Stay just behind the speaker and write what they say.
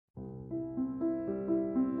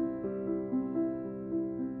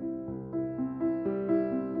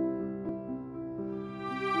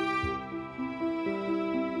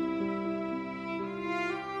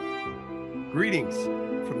Greetings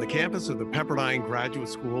from the campus of the Pepperdine Graduate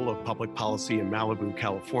School of Public Policy in Malibu,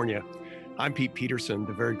 California. I'm Pete Peterson,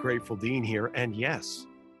 the very grateful dean here, and yes,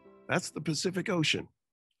 that's the Pacific Ocean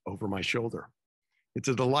over my shoulder. It's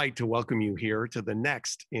a delight to welcome you here to the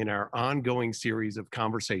next in our ongoing series of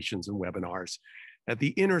conversations and webinars at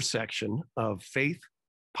the intersection of faith,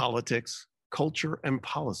 politics, culture, and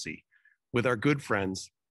policy with our good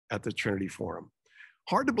friends at the Trinity Forum.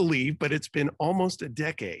 Hard to believe, but it's been almost a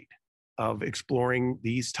decade of exploring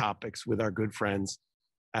these topics with our good friends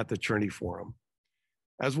at the Trinity Forum.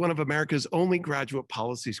 As one of America's only graduate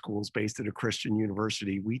policy schools based at a Christian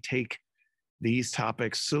university, we take these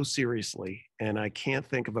topics so seriously, and I can't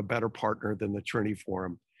think of a better partner than the Trinity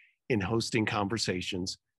Forum in hosting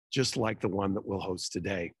conversations just like the one that we'll host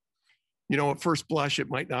today. You know, at first blush,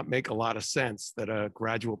 it might not make a lot of sense that a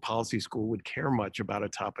graduate policy school would care much about a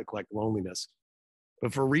topic like loneliness.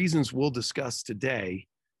 But for reasons we'll discuss today,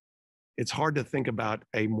 it's hard to think about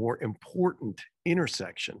a more important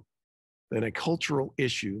intersection than a cultural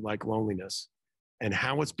issue like loneliness and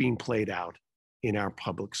how it's being played out in our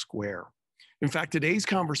public square. In fact, today's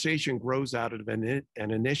conversation grows out of an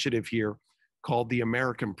initiative here called the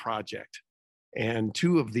American Project. And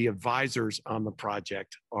two of the advisors on the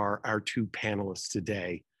project are our two panelists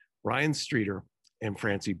today, Ryan Streeter and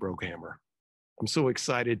Francie Broghammer. I'm so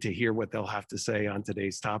excited to hear what they'll have to say on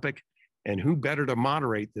today's topic. And who better to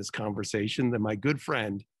moderate this conversation than my good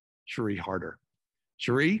friend, Cherie Harder.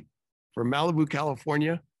 Cherie, from Malibu,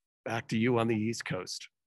 California, back to you on the East Coast.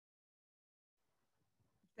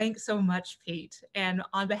 Thanks so much, Pete. And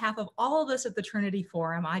on behalf of all of us at the Trinity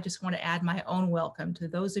Forum, I just want to add my own welcome to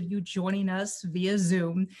those of you joining us via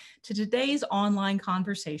Zoom to today's online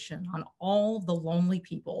conversation on all the lonely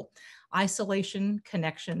people, isolation,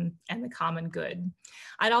 connection, and the common good.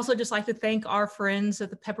 I'd also just like to thank our friends at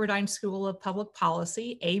the Pepperdine School of Public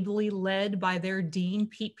Policy, ably led by their dean,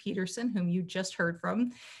 Pete Peterson, whom you just heard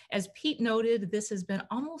from. As Pete noted, this has been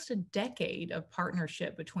almost a decade of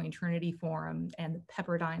partnership between Trinity Forum and the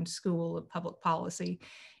Pepperdine School of Public Policy.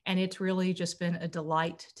 And it's really just been a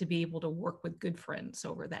delight to be able to work with good friends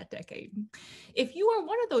over that decade. If you are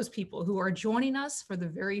one of those people who are joining us for the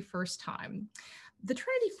very first time, the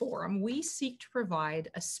Trinity Forum, we seek to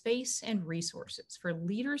provide a space and resources for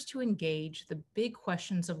leaders to engage the big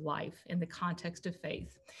questions of life in the context of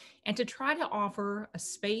faith, and to try to offer a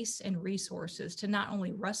space and resources to not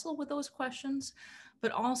only wrestle with those questions,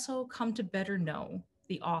 but also come to better know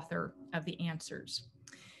the author of the answers.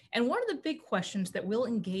 And one of the big questions that we'll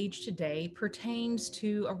engage today pertains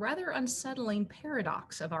to a rather unsettling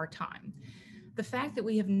paradox of our time: the fact that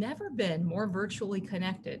we have never been more virtually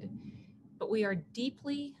connected, but we are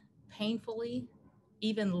deeply, painfully,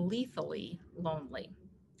 even lethally lonely.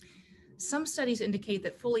 Some studies indicate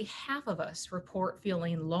that fully half of us report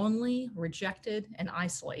feeling lonely, rejected, and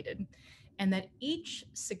isolated, and that each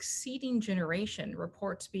succeeding generation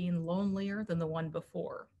reports being lonelier than the one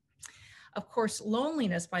before. Of course,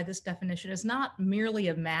 loneliness by this definition is not merely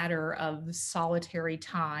a matter of solitary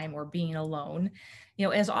time or being alone. You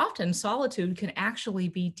know, as often solitude can actually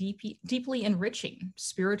be deeply enriching,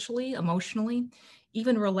 spiritually, emotionally,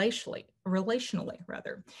 even relationally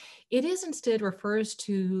rather. It is instead refers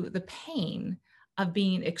to the pain of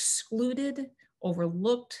being excluded,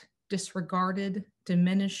 overlooked, disregarded,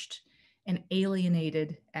 diminished, and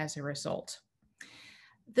alienated as a result.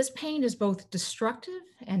 This pain is both destructive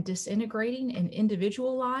and disintegrating in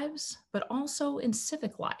individual lives, but also in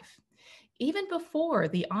civic life. Even before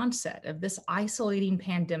the onset of this isolating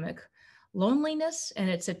pandemic, loneliness and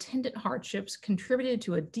its attendant hardships contributed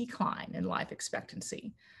to a decline in life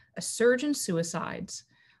expectancy, a surge in suicides,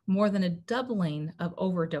 more than a doubling of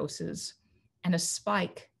overdoses, and a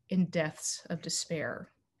spike in deaths of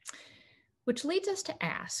despair. Which leads us to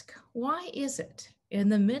ask, why is it in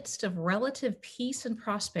the midst of relative peace and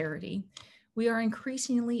prosperity, we are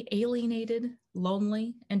increasingly alienated,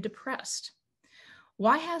 lonely, and depressed?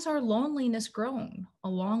 Why has our loneliness grown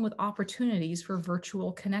along with opportunities for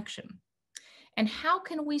virtual connection? And how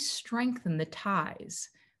can we strengthen the ties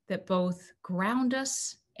that both ground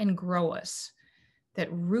us and grow us,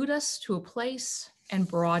 that root us to a place and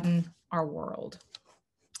broaden our world?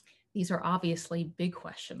 These are obviously big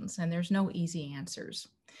questions, and there's no easy answers.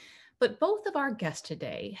 But both of our guests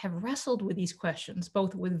today have wrestled with these questions,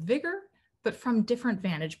 both with vigor, but from different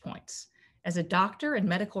vantage points. As a doctor and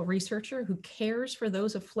medical researcher who cares for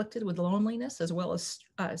those afflicted with loneliness, as well as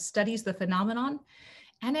studies the phenomenon,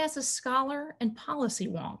 and as a scholar and policy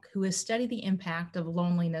wonk who has studied the impact of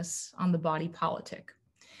loneliness on the body politic.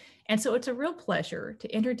 And so it's a real pleasure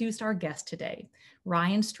to introduce our guests today,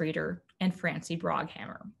 Ryan Streeter and Francie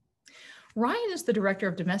Broghammer. Ryan is the Director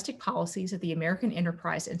of Domestic Policies at the American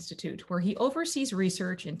Enterprise Institute, where he oversees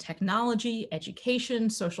research in technology, education,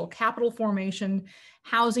 social capital formation,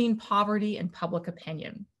 housing, poverty, and public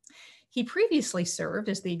opinion. He previously served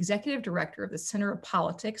as the Executive Director of the Center of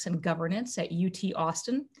Politics and Governance at UT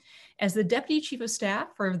Austin, as the Deputy Chief of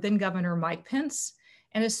Staff for then Governor Mike Pence,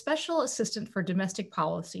 and as Special Assistant for Domestic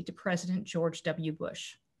Policy to President George W.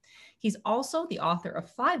 Bush. He's also the author of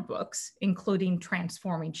 5 books, including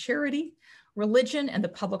Transforming Charity, Religion and the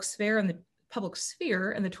Public Sphere in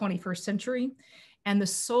the 21st Century, and The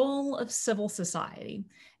Soul of Civil Society,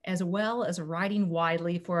 as well as writing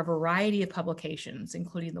widely for a variety of publications,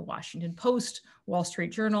 including the Washington Post, Wall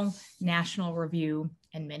Street Journal, National Review,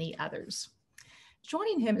 and many others.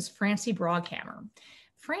 Joining him is Francie Broghammer.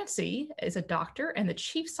 Francie is a doctor and the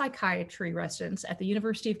Chief Psychiatry Resident at the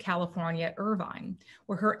University of California at Irvine,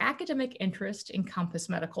 where her academic interests encompass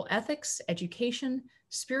medical ethics, education,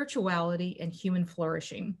 spirituality, and human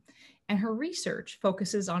flourishing. And her research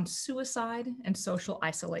focuses on suicide and social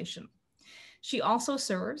isolation. She also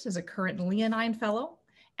serves as a current Leonine Fellow,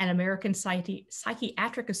 an American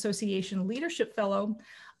Psychiatric Association Leadership Fellow,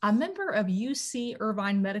 a member of UC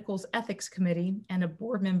Irvine Medical's Ethics Committee, and a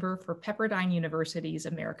board member for Pepperdine University's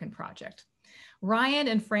American Project. Ryan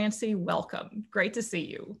and Francie, welcome. Great to see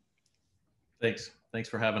you. Thanks. Thanks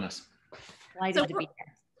for having us. Delighted to be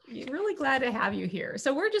here. Really glad to have you here.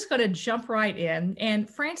 So we're just going to jump right in. And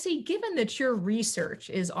Francie, given that your research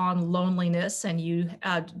is on loneliness and you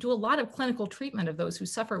do a lot of clinical treatment of those who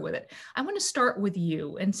suffer with it, I want to start with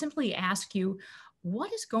you and simply ask you,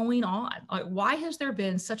 what is going on? Why has there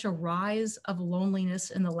been such a rise of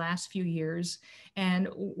loneliness in the last few years? And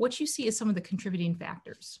what you see as some of the contributing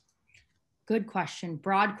factors? Good question,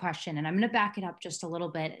 broad question. And I'm going to back it up just a little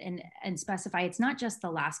bit and specify it's not just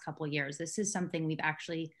the last couple of years. This is something we've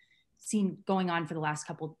actually seen going on for the last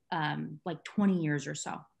couple, like 20 years or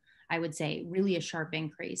so, I would say, really a sharp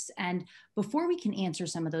increase. And before we can answer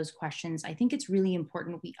some of those questions, I think it's really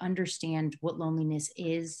important we understand what loneliness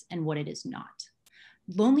is and what it is not.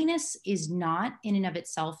 Loneliness is not in and of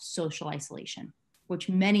itself social isolation, which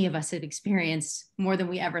many of us have experienced more than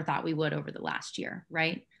we ever thought we would over the last year,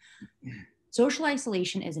 right? Social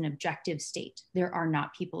isolation is an objective state. There are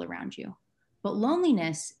not people around you. But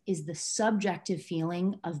loneliness is the subjective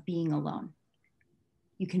feeling of being alone.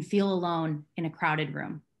 You can feel alone in a crowded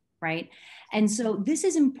room, right? And so this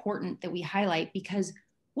is important that we highlight, because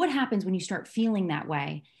what happens when you start feeling that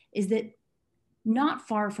way is that not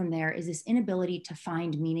far from there is this inability to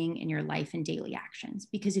find meaning in your life and daily actions.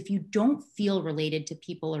 Because if you don't feel related to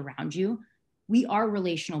people around you, we are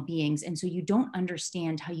relational beings. And so you don't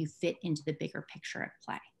understand how you fit into the bigger picture at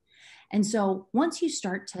play. And so once you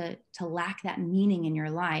start to lack that meaning in your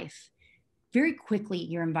life, very quickly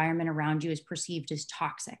your environment around you is perceived as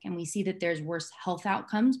toxic. And we see that there's worse health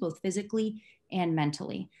outcomes, both physically and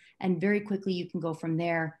mentally. And very quickly you can go from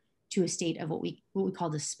there to a state of what we call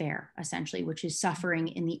despair, essentially, which is suffering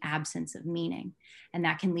in the absence of meaning. And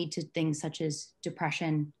that can lead to things such as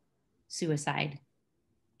depression, suicide,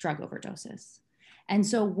 drug overdoses. And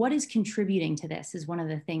so what is contributing to this is one of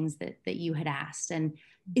the things that you had asked. And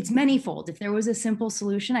it's manyfold. If there was a simple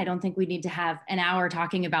solution, I don't think we need to have an hour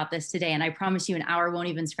talking about this today. And I promise you an hour won't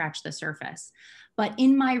even scratch the surface. But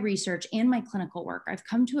in my research and my clinical work, I've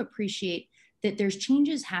come to appreciate that there's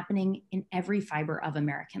changes happening in every fiber of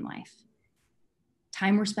American life.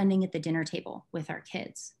 Time we're spending at the dinner table with our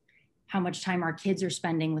kids, how much time our kids are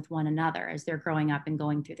spending with one another as they're growing up and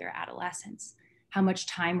going through their adolescence, how much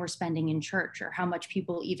time we're spending in church, or how much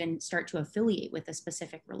people even start to affiliate with a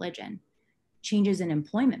specific religion. Changes in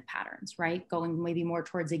employment patterns, right? Going maybe more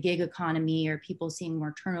towards a gig economy, or people seeing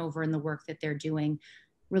more turnover in the work that they're doing,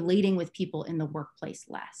 relating with people in the workplace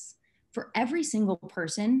less. For every single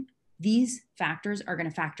person, these factors are going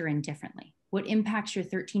to factor in differently. What impacts your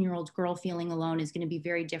 13-year-old girl feeling alone is going to be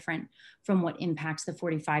very different from what impacts the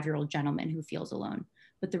 45-year-old gentleman who feels alone.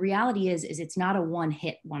 But the reality is it's not a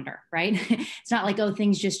one-hit wonder, right? It's not like, oh,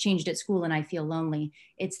 things just changed at school and I feel lonely.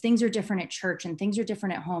 It's things are different at church, and things are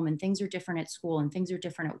different at home, and things are different at school, and things are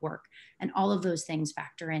different at work. And all of those things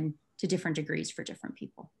factor in to different degrees for different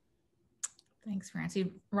people. Thanks,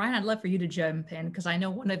 Francie. Ryan, I'd love for you to jump in, because I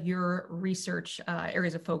know one of your research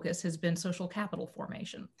areas of focus has been social capital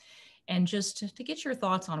formation. And just to get your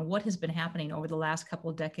thoughts on what has been happening over the last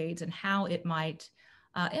couple of decades and how it might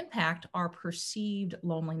impact our perceived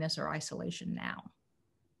loneliness or isolation now.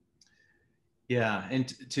 Yeah,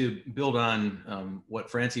 and to build on what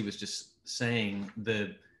Francie was just saying,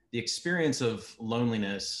 the experience of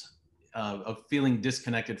loneliness, of feeling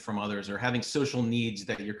disconnected from others, or having social needs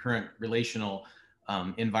that your current relational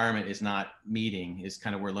environment is not meeting is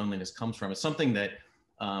kind of where loneliness comes from. It's something that,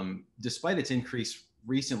 despite its increase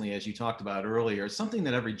recently, as you talked about earlier, it's something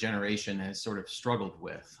that every generation has sort of struggled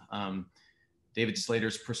with. David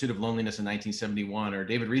Slater's Pursuit of Loneliness in 1971, or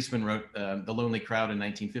David Reisman wrote The Lonely Crowd in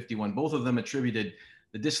 1951. Both of them attributed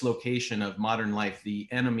the dislocation of modern life, the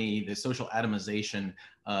enemy, the social atomization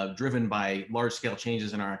driven by large-scale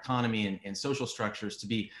changes in our economy and social structures to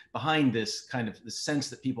be behind this kind of the sense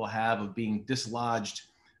that people have of being dislodged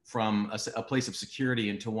from a place of security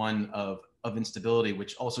into one of instability,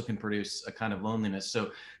 which also can produce a kind of loneliness.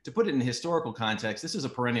 So to put it in historical context, this is a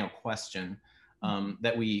perennial question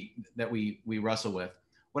that we wrestle with.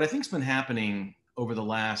 What I think's been happening over the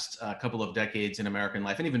last couple of decades in American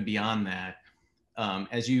life, and even beyond that,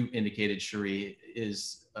 as you indicated, Cherie,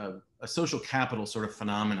 is a social capital sort of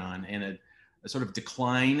phenomenon and a sort of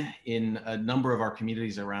decline in a number of our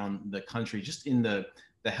communities around the country, just in the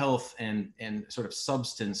health and sort of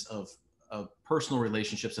substance of personal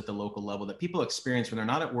relationships at the local level that people experience when they're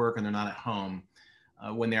not at work and they're not at home.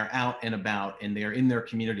 When they're out and about and they're in their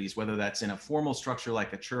communities, whether that's in a formal structure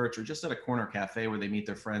like a church or just at a corner cafe where they meet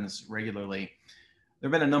their friends regularly. There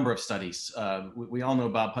have been a number of studies. We all know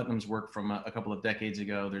Bob Putnam's work from a couple of decades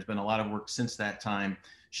ago. There's been a lot of work since that time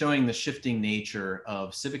showing the shifting nature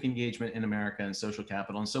of civic engagement in America and social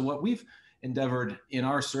capital. And so what we've endeavored in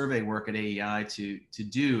our survey work at AEI to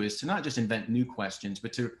do is to not just invent new questions,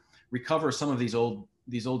 but to recover some of these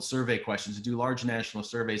old survey questions, to do large national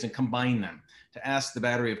surveys and combine them, to ask the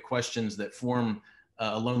battery of questions that form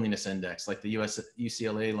a loneliness index, like the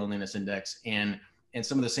UCLA loneliness index, and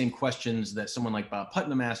some of the same questions that someone like Bob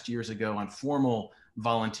Putnam asked years ago on formal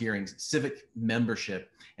volunteering, civic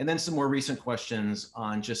membership, and then some more recent questions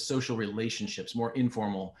on just social relationships, more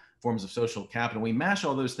informal forms of social capital. We mash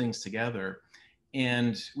all those things together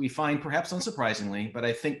and we find, perhaps unsurprisingly, but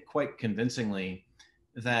I think quite convincingly,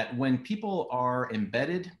 that when people are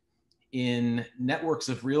embedded in networks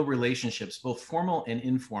of real relationships, both formal and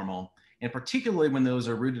informal, and particularly when those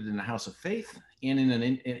are rooted in a house of faith and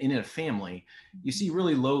in a family, you see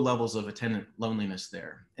really low levels of attendant loneliness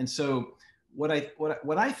there. And so what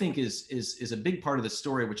I think is a big part of the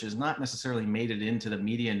story, which has not necessarily made it into the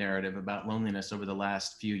media narrative about loneliness over the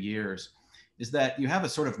last few years, is that you have a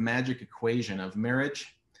sort of magic equation of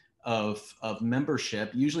marriage, of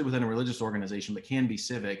membership, usually within a religious organization, but can be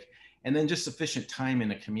civic, and then just sufficient time in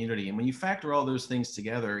a community. And when you factor all those things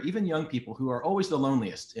together, even young people who are always the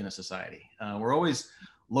loneliest in a society, we're always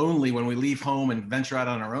lonely when we leave home and venture out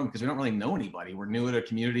on our own because we don't really know anybody. We're new at a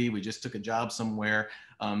community. We just took a job somewhere.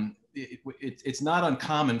 It's not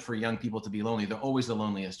uncommon for young people to be lonely. They're always the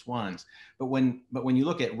loneliest ones. But when you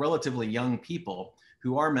look at relatively young people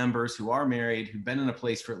who are members, who are married, who've been in a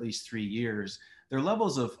place for at least 3 years, their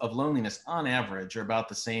levels of loneliness on average are about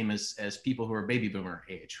the same as people who are baby boomer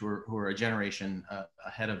age, who are a generation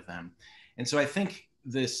ahead of them. And so I think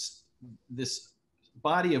this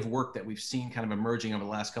body of work that we've seen kind of emerging over the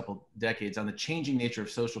last couple decades on the changing nature of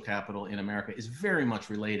social capital in America is very much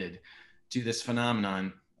related to this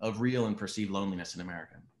phenomenon of real and perceived loneliness in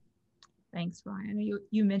America. Thanks, Ryan.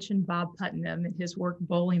 You mentioned Bob Putnam and his work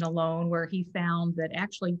Bowling Alone, where he found that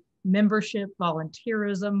actually membership,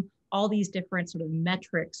 volunteerism, all these different sort of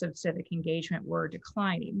metrics of civic engagement were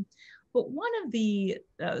declining. But one of the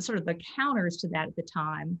sort of the counters to that at the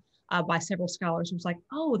time by several scholars was like,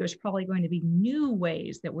 oh, there's probably going to be new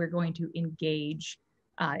ways that we're going to engage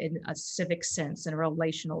in a civic sense, in a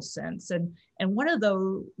relational sense. And one of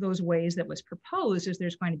those ways that was proposed is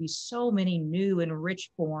there's going to be so many new and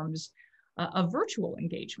rich forms of virtual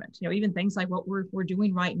engagement, even things like what we're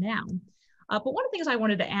doing right now. But one of the things I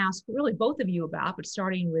wanted to ask really both of you about, but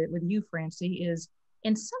starting with you, Francie, is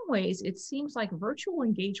in some ways, it seems like virtual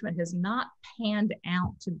engagement has not panned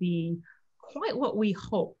out to be quite what we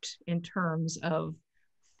hoped in terms of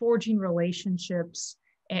forging relationships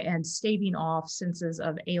and staving off senses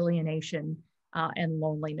of alienation and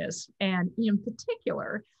loneliness. And in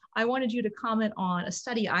particular, I wanted you to comment on a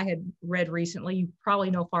study I had read recently. You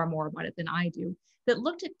probably know far more about it than I do, that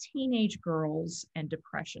looked at teenage girls and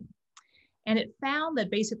depression. And it found that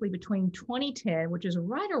basically between 2010, which is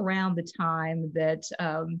right around the time that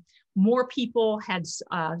more people had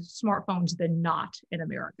smartphones than not in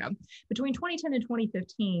America, between 2010 and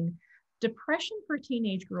 2015, depression for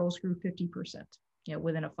teenage girls grew 50%,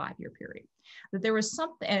 within a 5-year period. That there was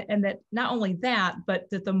something, and that not only that, but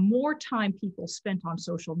that the more time people spent on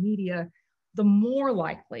social media, the more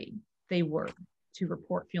likely they were to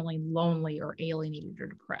report feeling lonely or alienated or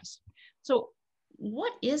depressed. So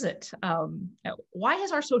what is it? Why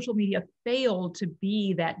has our social media failed to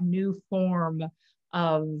be that new form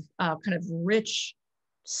of kind of rich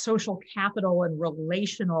social capital and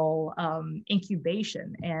relational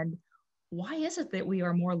incubation. And why is it that we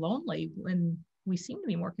are more lonely when we seem to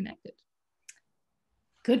be more connected?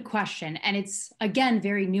 Good question. And it's, again,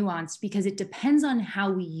 very nuanced because it depends on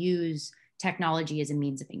how we use technology as a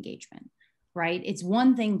means of engagement, right? It's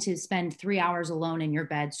one thing to spend 3 hours alone in your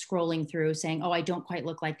bed scrolling through saying, oh, I don't quite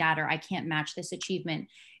look like that, or I can't match this achievement.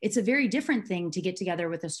 It's a very different thing to get together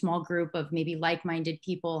with a small group of maybe like-minded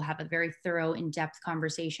people, have a very thorough, in-depth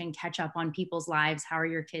conversation, catch up on people's lives. How are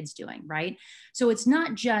your kids doing, right? So it's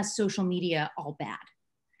not just social media all bad,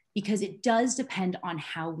 because it does depend on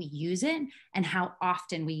how we use it and how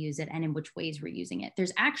often we use it and in which ways we're using it.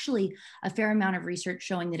 There's actually a fair amount of research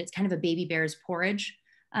showing that it's kind of a baby bear's porridge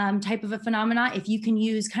type of a phenomena. If you can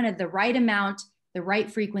use kind of the right amount, the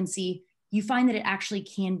right frequency, you find that it actually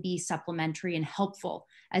can be supplementary and helpful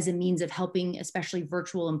as a means of helping, especially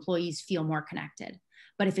virtual employees, feel more connected.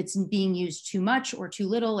 But if it's being used too much or too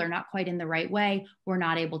little or not quite in the right way, we're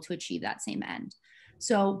not able to achieve that same end.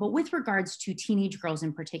 So, but with regards to teenage girls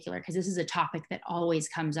in particular, because this is a topic that always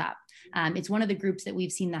comes up, it's one of the groups that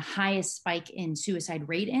we've seen the highest spike in suicide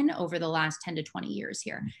rate in over the last 10 to 20 years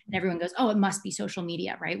here. And everyone goes, oh, it must be social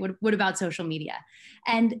media, right? What about social media?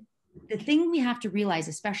 And the thing we have to realize,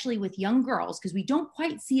 especially with young girls, because we don't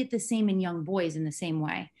quite see it the same in young boys in the same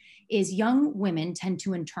way, is young women tend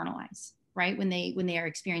to internalize, right? When they are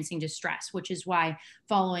experiencing distress, which is why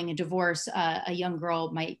following a divorce, a young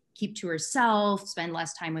girl might keep to herself, spend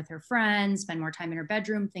less time with her friends, spend more time in her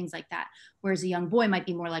bedroom, things like that. Whereas a young boy might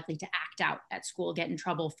be more likely to act out at school, get in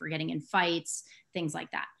trouble for getting in fights, things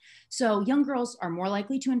like that. So young girls are more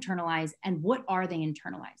likely to internalize. And what are they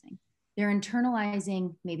internalizing? They're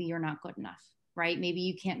internalizing, maybe you're not good enough, right? Maybe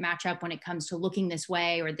you can't match up when it comes to looking this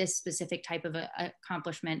way or this specific type of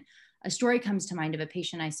accomplishment. A story comes to mind of a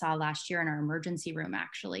patient I saw last year in our emergency room,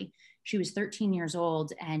 actually. She was 13 years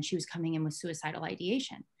old and she was coming in with suicidal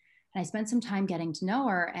ideation. And I spent some time getting to know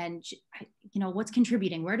her and, she, what's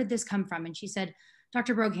contributing? Where did this come from? And she said,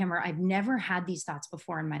 Dr. Broghammer, I've never had these thoughts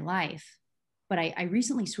before in my life, but I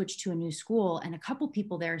recently switched to a new school and a couple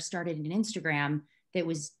people there started an Instagram that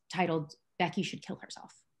was titled, Becky Should Kill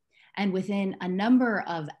Herself. And within a number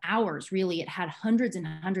of hours, really, it had hundreds and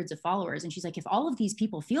hundreds of followers. And she's like, if all of these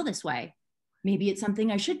people feel this way, maybe it's something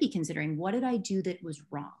I should be considering. What did I do that was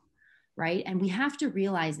wrong, right? And we have to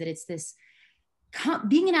realize that it's this,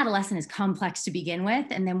 being an adolescent is complex to begin with.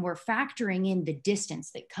 And then we're factoring in the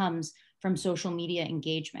distance that comes from social media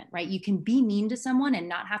engagement, right? You can be mean to someone and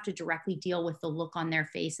not have to directly deal with the look on their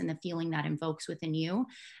face and the feeling that invokes within you.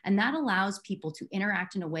 And that allows people to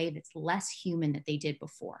interact in a way that's less human than they did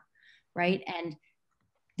before, right? And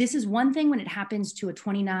this is one thing when it happens to a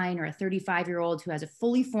 29 or a 35-year-old who has a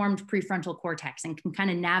fully formed prefrontal cortex and can kind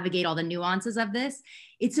of navigate all the nuances of this.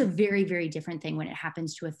 It's a very, very different thing when it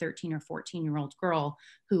happens to a 13 or 14-year-old girl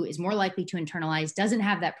who is more likely to internalize, doesn't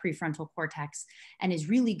have that prefrontal cortex, and is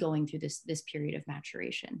really going through this period of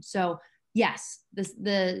maturation. So yes,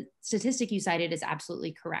 the statistic you cited is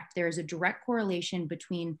absolutely correct. There is a direct correlation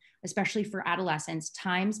between, especially for adolescents,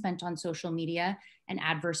 time spent on social media and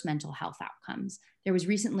adverse mental health outcomes. There was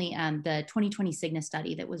recently the 2020 Cigna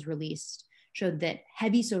study that was released showed that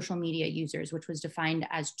heavy social media users, which was defined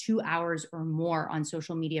as 2 hours or more on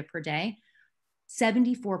social media per day,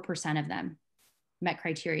 74% of them met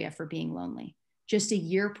criteria for being lonely. Just a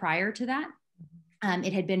year prior to that,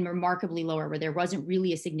 it had been remarkably lower, where there wasn't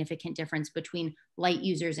really a significant difference between light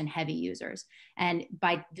users and heavy users. And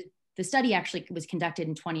by the study actually was conducted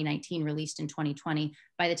in 2019, released in 2020.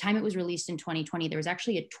 By the time it was released in 2020, there was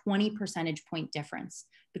actually a 20 percentage point difference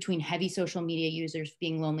between heavy social media users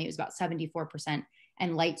being lonely. It was about 74%,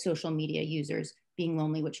 and light social media users being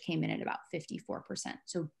lonely, which came in at about 54%.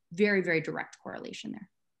 So very, very direct correlation there.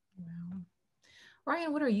 Wow.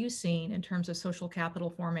 Ryan, what are you seeing in terms of social capital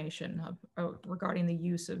formation regarding the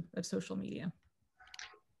use of social media?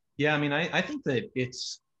 Yeah, I mean, I think that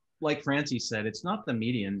it's, like Francie said, it's not the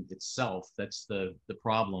medium itself that's the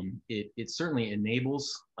problem. It certainly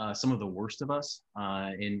enables some of the worst of us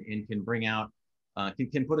and can bring out,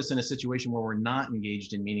 can put us in a situation where we're not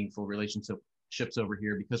engaged in meaningful relationships over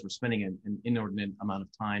here because we're spending an inordinate amount of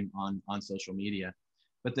time on social media.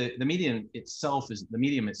 But the medium itself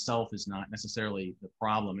is not necessarily the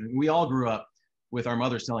problem. And we all grew up with our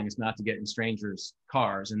mothers telling us not to get in strangers'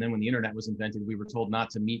 cars. And then when the internet was invented, we were told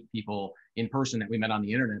not to meet people in person that we met on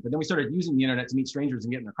the internet. But then we started using the internet to meet strangers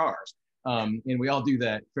and get in their cars. And we all do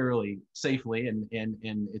that fairly safely, and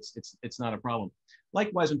it's not a problem.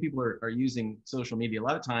 Likewise, when people are using social media, a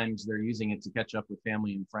lot of times they're using it to catch up with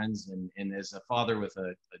family and friends. And as a father with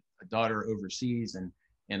a daughter overseas, and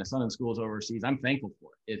and a son in school is overseas, I'm thankful for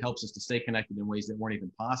it. It helps us to stay connected in ways that weren't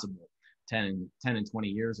even possible 10 and 20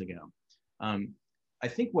 years ago. I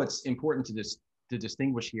think what's important to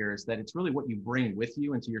distinguish here is that it's really what you bring with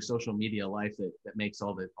you into your social media life that makes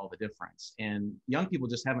all the difference. And young people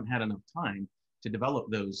just haven't had enough time to develop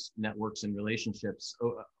those networks and relationships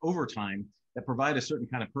over time that provide a certain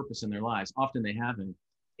kind of purpose in their lives. Often they haven't.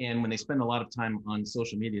 And when they spend a lot of time on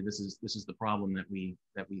social media, this is the problem the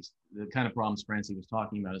kind of problems Francie was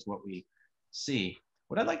talking about is what we see.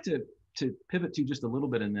 What I'd like to pivot to just a little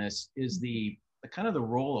bit in this is the kind of the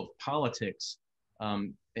role of politics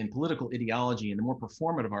and political ideology, and the more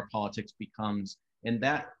performative our politics becomes, and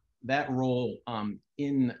that role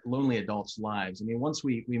in lonely adults' lives. I mean, once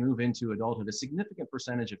we move into adulthood, a significant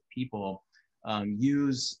percentage of people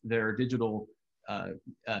use their digital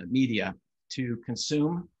media to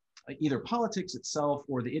consume either politics itself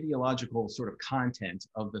or the ideological sort of content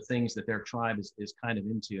of the things that their tribe is kind of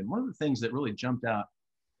into. And one of the things that really jumped out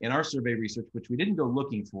in our survey research, which we didn't go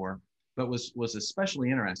looking for, but was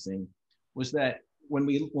especially interesting, was that when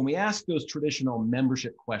we ask those traditional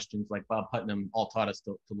membership questions, like Bob Putnam all taught us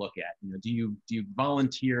to look at, do you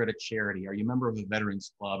volunteer at a charity? Are you a member of a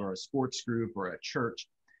veterans club or a sports group or a church?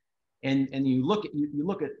 And you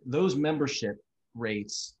look at those membership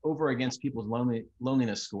rates over against people's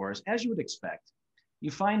loneliness scores, as you would expect,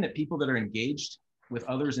 you find that people that are engaged with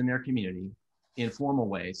others in their community in formal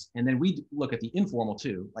ways, and then we look at the informal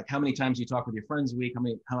too, like how many times you talk with your friends a week,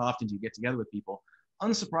 how often do you get together with people?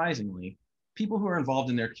 Unsurprisingly, people who are involved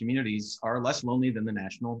in their communities are less lonely than the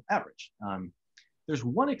national average. There's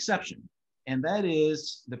one exception, and that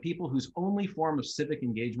is the people whose only form of civic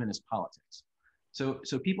engagement is politics.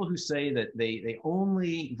 So people who say that they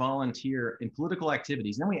only volunteer in political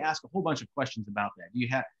activities, and then we ask a whole bunch of questions about that.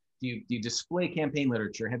 Do you display campaign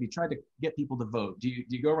literature? Have you tried to get people to vote? Do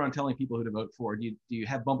you go around telling people who to vote for? Do you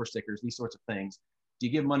have bumper stickers, these sorts of things? Do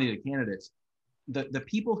you give money to candidates? The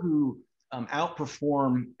people who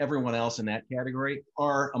outperform everyone else in that category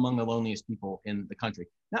are among the loneliest people in the country.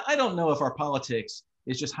 Now, I don't know if our politics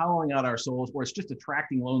is just hollowing out our souls or it's just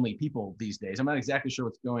attracting lonely people these days. I'm not exactly sure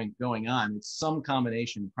what's going on. It's some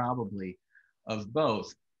combination probably of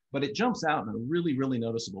both, but it jumps out in a really, really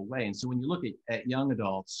noticeable way. And so when you look at young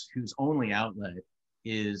adults whose only outlet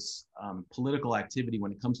is political activity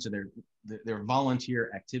when it comes to their volunteer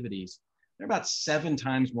activities, they're about 7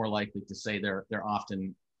 times more likely to say they're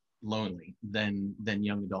often lonely than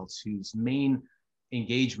young adults whose main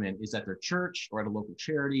engagement is at their church or at a local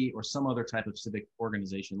charity or some other type of civic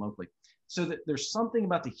organization locally. So that there's something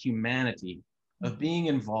about the humanity of being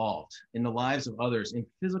involved in the lives of others in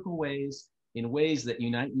physical ways, in ways that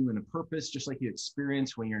unite you in a purpose, just like you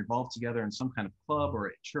experience when you're involved together in some kind of club or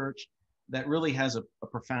at church, that really has a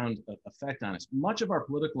profound effect on us. Much of our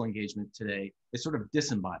political engagement today is sort of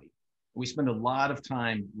disembodied. We spend a lot of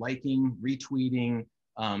time liking, retweeting,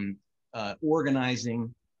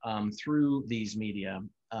 organizing through these media,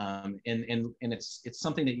 and it's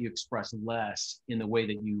something that you express less in the way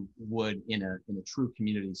that you would in a true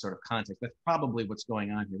community sort of context. That's probably what's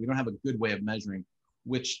going on here. We don't have a good way of measuring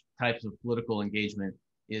which types of political engagement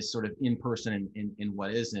is sort of in person and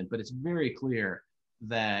what isn't, but it's very clear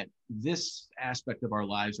that this aspect of our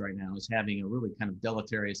lives right now is having a really kind of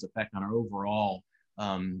deleterious effect on our overall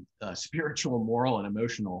spiritual, moral, and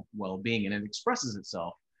emotional well-being, and it expresses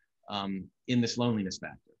itself in this loneliness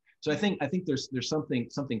factor. So I think there's something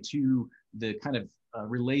to the kind of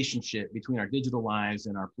relationship between our digital lives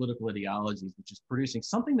and our political ideologies, which is producing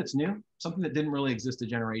something that's new, something that didn't really exist a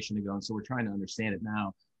generation ago, and so we're trying to understand it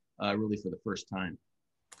now, really for the first time.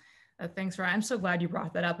 Thanks, Ryan. I'm so glad you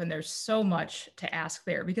brought that up, and there's so much to ask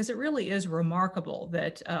there, because it really is remarkable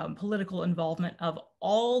that political involvement of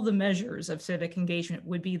all the measures of civic engagement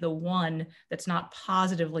would be the one that's not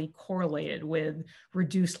positively correlated with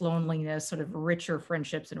reduced loneliness, sort of richer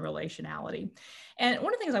friendships and relationality. And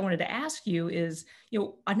one of the things I wanted to ask you is,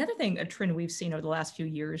 another thing, a trend we've seen over the last few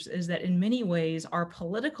years is that in many ways, our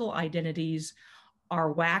political identities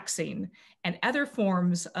are waxing and other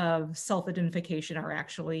forms of self-identification are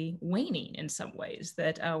actually waning in some ways,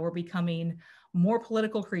 that we're becoming more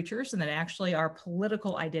political creatures and that actually our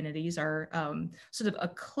political identities are sort of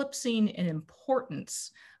eclipsing in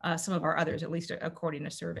importance some of our others, at least according to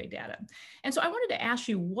survey data. And so I wanted to ask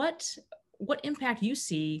you what impact you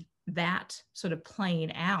see that sort of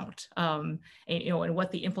playing out, and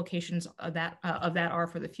what the implications of that are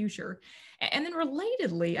for the future. And then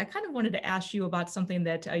relatedly, I kind of wanted to ask you about something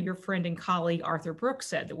that your friend and colleague Arthur Brooks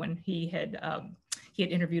said that when he had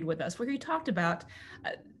interviewed with us, where he talked about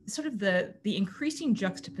sort of the increasing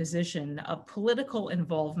juxtaposition of political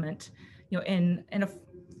involvement, in a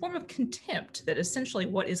form form of contempt that essentially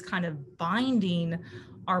what is kind of binding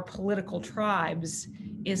our political tribes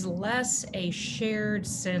is less a shared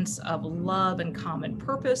sense of love and common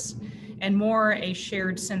purpose and more a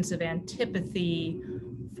shared sense of antipathy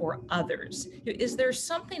for others. Is there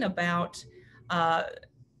something about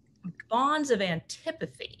bonds of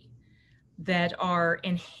antipathy that are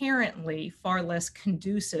inherently far less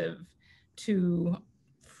conducive to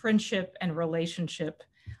friendship and relationship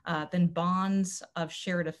than bonds of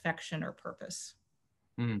shared affection or purpose?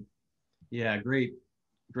 Yeah, great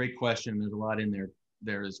question. There's a lot in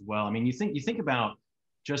there as well. I mean, you think about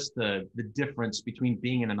just the difference between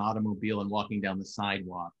being in an automobile and walking down the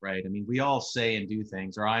sidewalk, right? I mean, we all say and do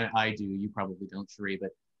things, or I do. You probably don't, Sheree, but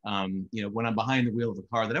you know, when I'm behind the wheel of a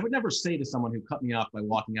car, that I would never say to someone who cut me off by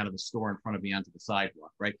walking out of the store in front of me onto the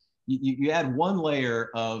sidewalk, right? You add one layer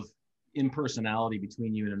of impersonality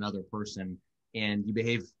between you and another person, and you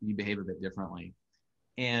behave a bit differently.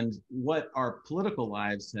 And what our political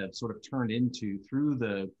lives have sort of turned into through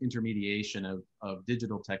the intermediation of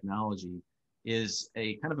digital technology is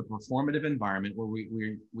a kind of a performative environment where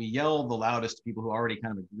we yell the loudest to people who already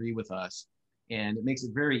kind of agree with us, and it makes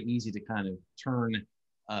it very easy to kind of turn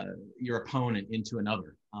your opponent into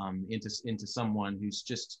another, into someone who's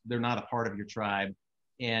just, they're not a part of your tribe.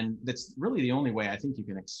 And that's really the only way I think you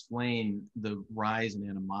can explain the rise in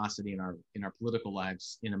animosity in our political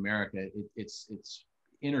lives in America. It's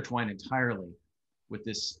intertwined entirely with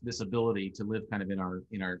this ability to live kind of in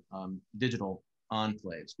our digital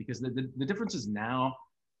enclaves, because the differences now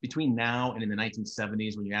between now and in the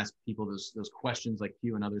 1970s, when you ask people those questions like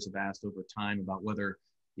you and others have asked over time about whether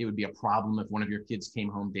it would be a problem if one of your kids came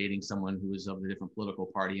home dating someone who was of a different political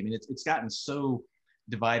party. I mean, it's gotten so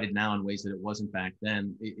divided now in ways that it wasn't back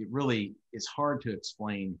then. It really is hard to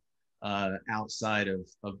explain outside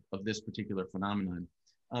of this particular phenomenon.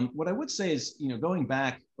 What I would say is, you know, going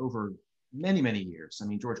back over many, many years, I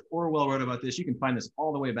mean, George Orwell wrote about this. You can find this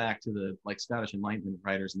all the way back to the Scottish Enlightenment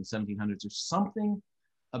writers in the 1700s. There's something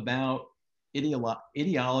about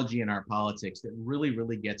ideology in our politics that really,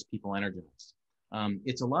 really gets people energized.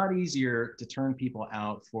 It's a lot easier to turn people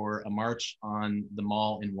out for a march on the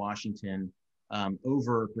Mall in Washington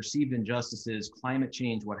over perceived injustices, climate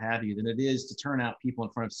change, what have you, than it is to turn out people in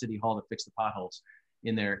front of City Hall to fix the potholes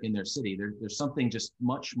in their city. There's something just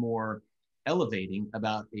much more elevating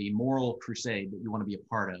about a moral crusade that you want to be a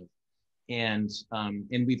part of. And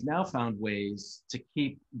we've now found ways to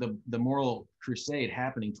keep the moral crusade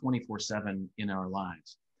happening 24/7 in our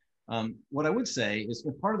lives. What I would say is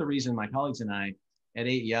part of the reason my colleagues and I at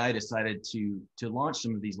AEI decided to launch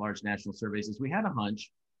some of these large national surveys is we had a hunch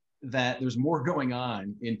that there's more going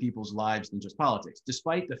on in people's lives than just politics,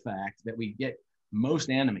 despite the fact that we get most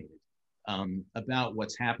animated about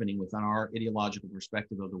what's happening within our ideological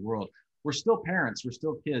perspective of the world. We're still parents, we're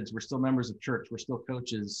still kids, we're still members of church, we're still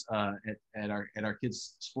coaches at our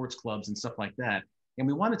kids' sports clubs and stuff like that. And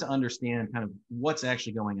we wanted to understand kind of what's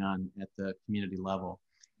actually going on at the community level.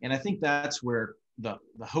 And I think that's where the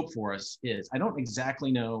hope for us is. I don't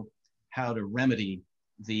exactly know how to remedy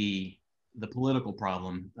the political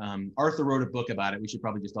problem. Arthur wrote a book about it. We should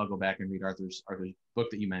probably just all go back and read Arthur's book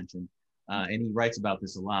that you mentioned. And he writes about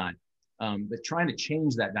this a lot. But trying to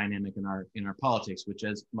change that dynamic in our politics, which,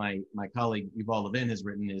 as my colleague Yuval Levin has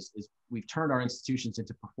written, is we've turned our institutions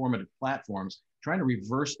into performative platforms, trying to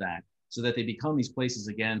reverse that so that they become these places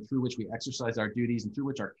again through which we exercise our duties and through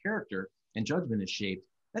which our character and judgment is shaped.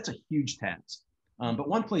 That's a huge task. But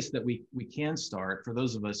one place that we can start, for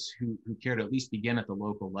those of us who care to at least begin at the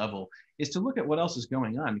local level, is to look at what else is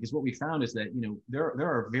going on. Because what we found is that, you know, there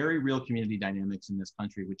are very real community dynamics in this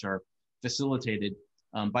country which are facilitated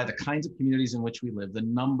by the kinds of communities in which we live, the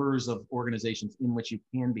numbers of organizations in which you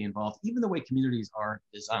can be involved, even the way communities are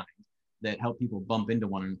designed that help people bump into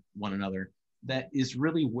one another. That is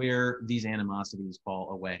really where these animosities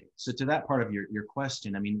fall away. So to that part of your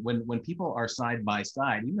question, I mean, when people are side by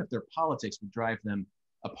side, even if their politics would drive them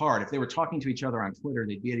apart, if they were talking to each other on Twitter,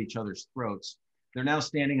 they'd be at each other's throats. They're now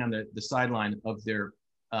standing on the sideline of their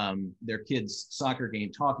kids' soccer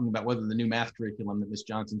game, talking about whether the new math curriculum that Ms.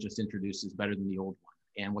 Johnson just introduced is better than the old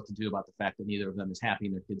one, and what to do about the fact that neither of them is happy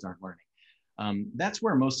and their kids aren't learning. That's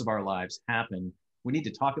where most of our lives happen. We need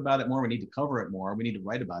to talk about it more. We need to cover it more. We need to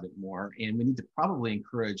write about it more. And we need to probably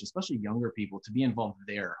encourage, especially younger people, to be involved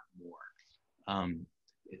there more.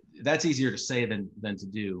 That's easier to say than to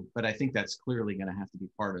do, but I think that's clearly going to have to be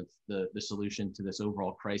part of the solution to this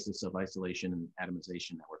overall crisis of isolation and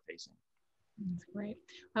atomization that we're facing. That's great.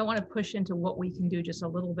 I want to push into what we can do just a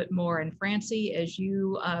little bit more. And Francie, as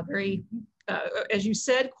you as you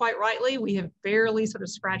said quite rightly, we have barely sort of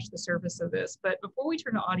scratched the surface of this. But before we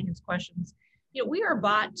turn to audience questions, we are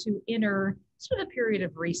about to enter sort of a period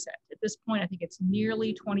of reset. At this point, I think it's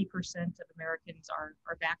nearly 20% of Americans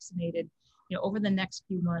are vaccinated. Over the next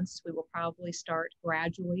few months, we will probably start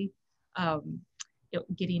gradually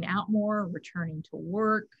getting out more, returning to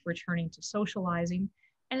work, returning to socializing.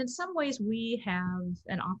 And in some ways, we have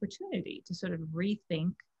an opportunity to sort of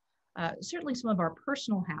rethink certainly some of our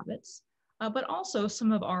personal habits, but also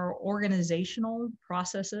some of our organizational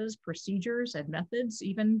processes, procedures, and methods,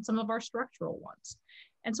 even some of our structural ones.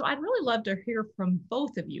 And so I'd really love to hear from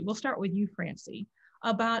both of you. We'll start with you, Francie,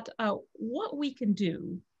 about what we can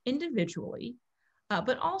do individually,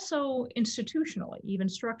 but also institutionally, even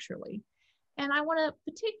structurally. And I want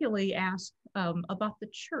to particularly ask about the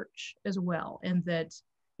church as well, and that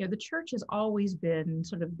the church has always been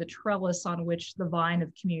sort of the trellis on which the vine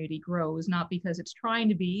of community grows, not because it's trying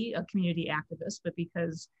to be a community activist, but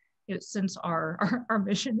because since our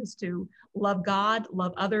mission is to love God,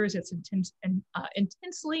 love others, it's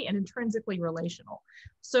intensely and intrinsically relational.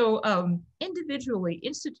 So individually,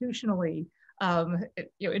 institutionally,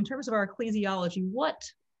 in terms of our ecclesiology,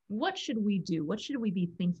 what should we do? What should we be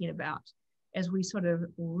thinking about as we sort of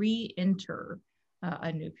re-enter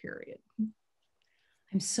a new period?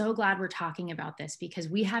 I'm so glad we're talking about this, because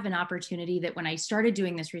we have an opportunity that when I started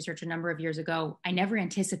doing this research a number of years ago, I never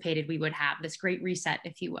anticipated we would have this great reset,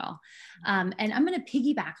 if you will. And I'm going to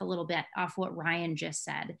piggyback a little bit off what Ryan just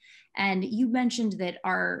said. And you mentioned that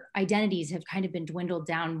our identities have kind of been dwindled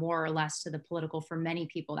down more or less to the political for many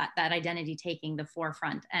people, that identity taking the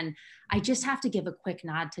forefront. And I just have to give a quick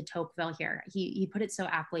nod to Tocqueville here. He put it so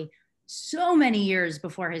aptly, so many years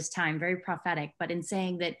before his time, very prophetic, but in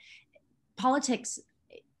saying that politics,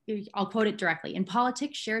 I'll quote it directly, in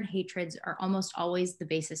politics, shared hatreds are almost always the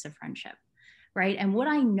basis of friendship, right? And what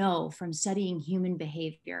I know from studying human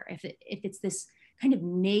behavior, if it's this kind of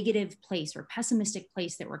negative place or pessimistic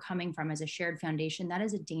place that we're coming from as a shared foundation, that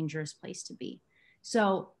is a dangerous place to be.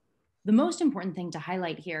 So the most important thing to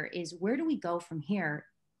highlight here is, where do we go from here?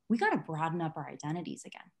 We got to broaden up our identities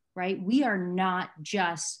again, right? We are not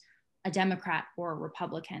just a Democrat or a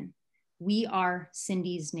Republican. We are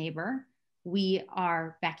Cindy's neighbor. We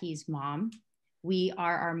are Becky's mom. We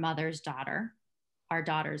are our mother's daughter, our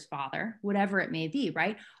daughter's father, whatever it may be,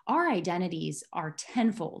 right? Our identities are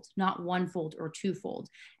tenfold, not onefold or twofold.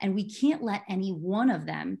 And we can't let any one of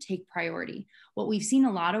them take priority. What we've seen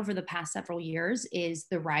a lot over the past several years is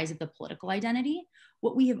the rise of the political identity.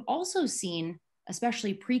 What we have also seen,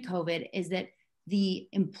 especially pre-COVID, is that the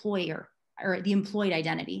employer or the employed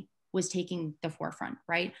identity was taking the forefront,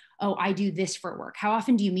 right? Oh, I do this for work. How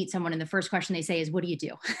often do you meet someone and the first question they say is, what do you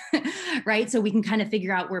do? Right? So we can kind of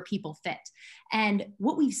figure out where people fit. And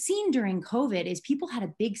what we've seen during COVID is people had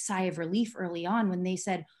a big sigh of relief early on when they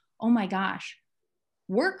said, oh my gosh,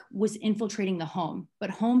 work was infiltrating the home, but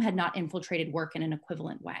home had not infiltrated work in an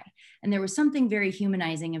equivalent way. And there was something very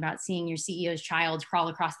humanizing about seeing your CEO's child crawl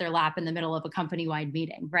across their lap in the middle of a company-wide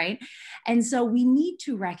meeting, right? And so we need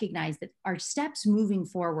to recognize that our steps moving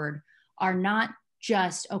forward are not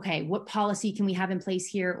just, okay, what policy can we have in place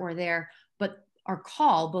here or there, but our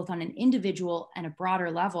call, both on an individual and a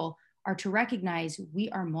broader level, are to recognize we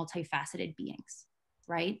are multifaceted beings,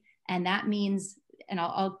 right? And that means, and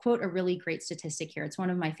I'll quote a really great statistic here. It's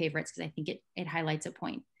one of my favorites because I think it highlights a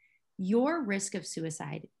point. Your risk of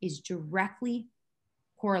suicide is directly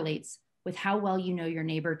correlates with how well you know your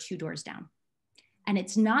neighbor 2 doors down. And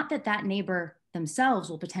it's not that that neighbor themselves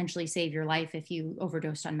will potentially save your life if you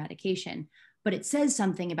overdosed on medication, but it says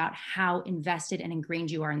something about how invested and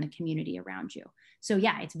ingrained you are in the community around you. So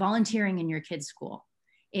yeah, it's volunteering in your kid's school.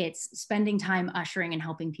 It's spending time ushering and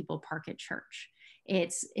helping people park at church.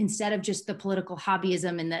 It's, instead of just the political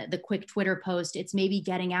hobbyism and the quick Twitter post, it's maybe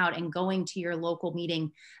getting out and going to your local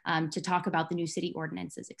meeting to talk about the new city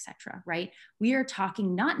ordinances, et cetera, right? We are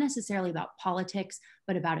talking not necessarily about politics,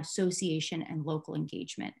 but about association and local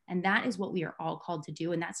engagement. And that is what we are all called to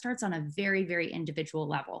do. And that starts on a very, very individual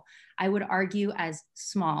level. I would argue as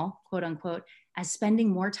small, quote unquote, as spending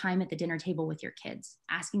more time at the dinner table with your kids,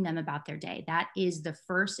 asking them about their day. That is the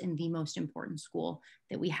first and the most important school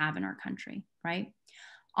that we have in our country, right?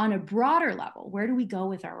 On a broader level, where do we go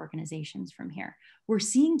with our organizations from here? We're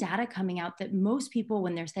seeing data coming out that most people,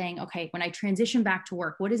 when they're saying, okay, when I transition back to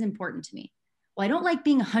work, what is important to me? Well, I don't like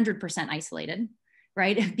being 100% isolated,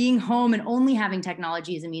 right? Being home and only having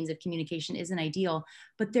technology as a means of communication isn't ideal,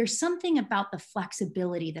 but there's something about the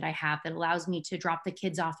flexibility that I have that allows me to drop the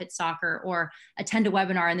kids off at soccer or attend a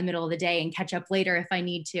webinar in the middle of the day and catch up later if I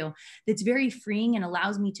need to. That's very freeing and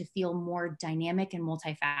allows me to feel more dynamic and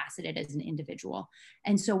multifaceted as an individual.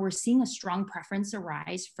 And so we're seeing a strong preference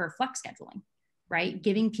arise for flex scheduling, right?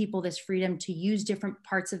 Giving people this freedom to use different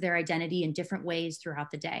parts of their identity in different ways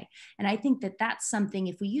throughout the day. And I think that that's something,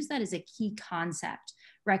 if we use that as a key concept,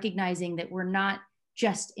 recognizing that we're not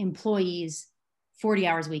just employees 40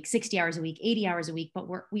 hours a week, 60 hours a week, 80 hours a week, but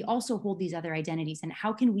we also hold these other identities. And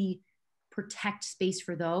how can we protect space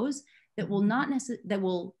for those that will that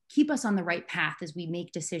will keep us on the right path as we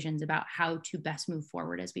make decisions about how to best move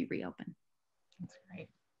forward as we reopen? That's great.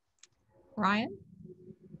 Ryan?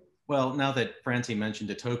 Well, now that Francie mentioned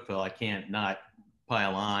de Tocqueville, I can't not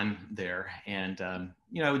pile on there. And,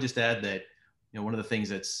 I would just add that, one of the things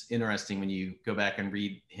that's interesting when you go back and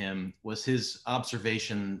read him was his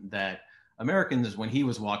observation that Americans, when he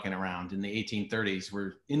was walking around in the 1830s,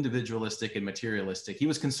 were individualistic and materialistic. He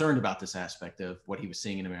was concerned about this aspect of what he was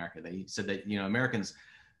seeing in America. He said that, Americans,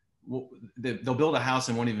 they'll build a house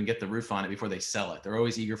and won't even get the roof on it before they sell it. They're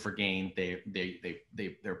always eager for gain.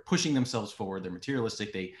 They're pushing themselves forward. They're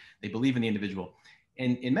materialistic. They believe in the individual.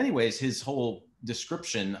 And in many ways, his whole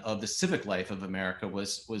description of the civic life of America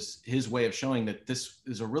was his way of showing that this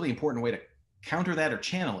is a really important way to counter that or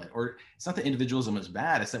channel it. Or it's not that individualism is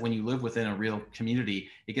bad. It's that when you live within a real community,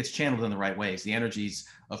 it gets channeled in the right ways. The energies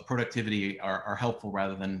of productivity are helpful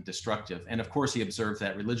rather than destructive. And of course, he observed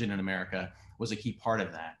that religion in America was a key part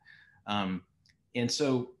of that. And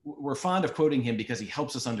so we're fond of quoting him because he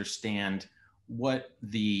helps us understand what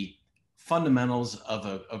the fundamentals of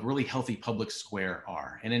a really healthy public square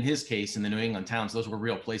are. And in his case, in the New England towns, those were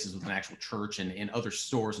real places with an actual church and other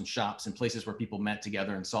stores and shops and places where people met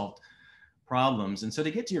together and solved problems. And so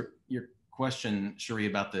to get to your question, Cherie,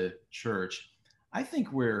 about the church, I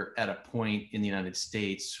think we're at a point in the United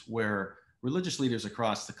States where religious leaders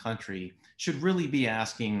across the country should really be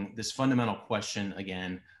asking this fundamental question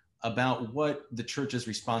again about what the church's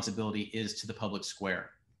responsibility is to the public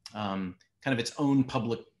square, kind of its own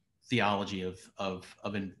public theology of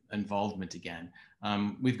involvement again.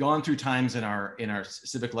 We've gone through times in our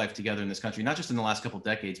civic life together in this country, not just in the last couple of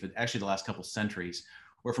decades, but actually the last couple of centuries,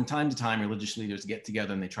 where from time to time religious leaders get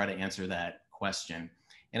together and they try to answer that question.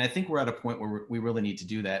 And I think we're at a point where we really need to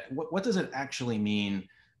do that. What does it actually mean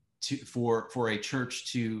for a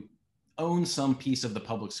church to own some piece of the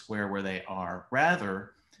public square where they are,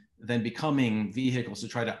 rather than becoming vehicles to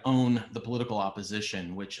try to own the political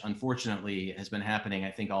opposition, which unfortunately has been happening,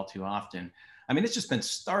 I think, all too often. I mean, it's just been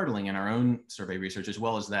startling in our own survey research, as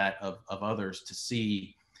well as that of others, to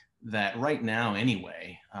see that right now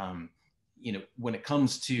anyway, when it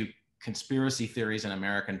comes to conspiracy theories in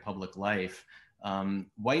American public life,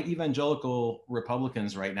 white evangelical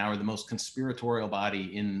Republicans right now are the most conspiratorial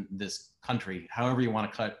body in this country, however you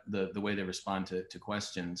want to cut the way they respond to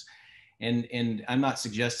questions. And I'm not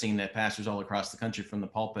suggesting that pastors all across the country from the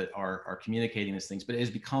pulpit are communicating these things, but it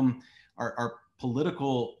has become our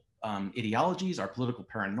political ideologies, our political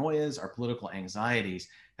paranoias, our political anxieties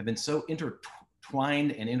have been so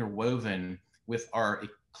intertwined and interwoven with our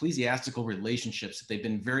ecclesiastical relationships that they've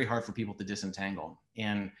been very hard for people to disentangle.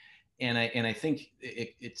 And I think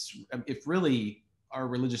if really our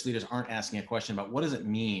religious leaders aren't asking a question about what does it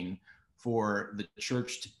mean for the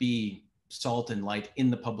church to be salt and light in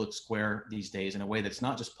the public square these days in a way that's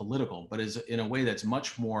not just political, but is in a way that's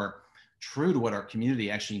much more true to what our community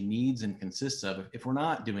actually needs and consists of. If we're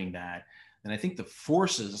not doing that, then I think the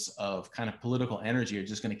forces of kind of political energy are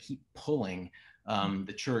just going to keep pulling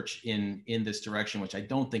the church in this direction, which I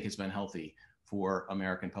don't think has been healthy for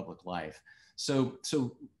American public life. So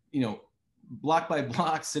block by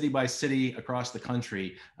block, city by city across the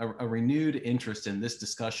country, a renewed interest in this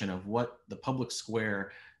discussion of what the public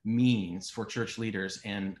square means for church leaders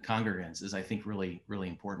and congregants is, I think, really, really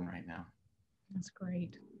important right now. That's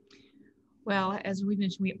great. Well, as we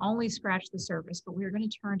mentioned, we only scratched the surface, but we're going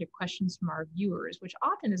to turn to questions from our viewers, which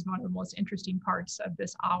often is one of the most interesting parts of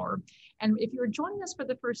this hour. And if you're joining us for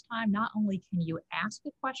the first time, not only can you ask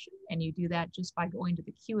a question, and you do that just by going to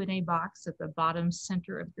the Q&A box at the bottom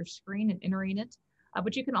center of your screen and entering it,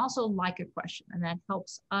 but you can also like a question, and that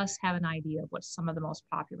helps us have an idea of what some of the most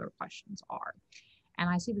popular questions are. And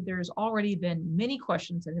I see that there's already been many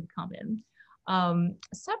questions that have come in,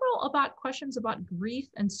 several about questions about grief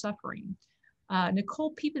and suffering.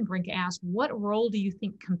 Nicole Piepenbrink asked, what role do you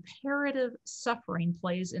think comparative suffering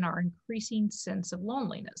plays in our increasing sense of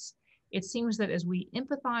loneliness? It seems that as we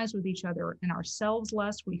empathize with each other and ourselves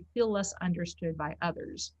less, we feel less understood by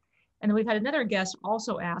others. And then we've had another guest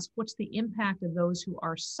also ask, what's the impact of those who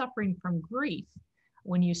are suffering from grief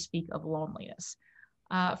when you speak of loneliness?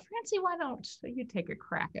 Francie, why don't you take a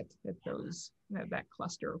crack at those, that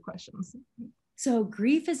cluster of questions? So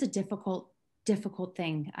grief is a difficult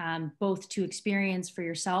thing, both to experience for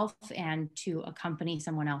yourself and to accompany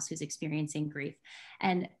someone else who's experiencing grief.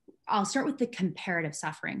 And I'll start with the comparative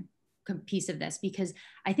suffering piece of this, because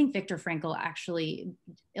I think Viktor Frankl actually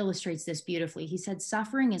illustrates this beautifully. He said,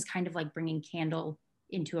 suffering is kind of like bringing candle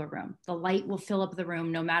into a room. The light will fill up the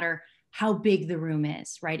room no matter how big the room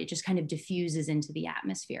is, right? It just kind of diffuses into the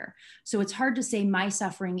atmosphere. So it's hard to say my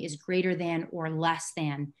suffering is greater than or less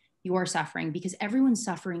than your suffering, because everyone's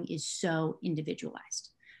suffering is so individualized,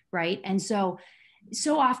 right? And so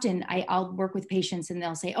often I'll work with patients and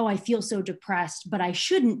they'll say, oh, I feel so depressed, but I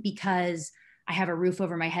shouldn't because I have a roof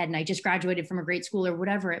over my head and I just graduated from a great school or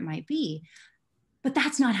whatever it might be. But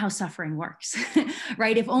that's not how suffering works,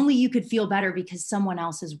 right? If only you could feel better because someone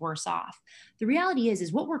else is worse off. The reality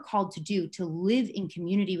is what we're called to do, to live in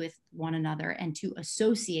community with one another and to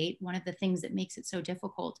associate. One of the things that makes it so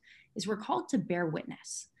difficult is we're called to bear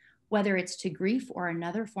witness, whether it's to grief or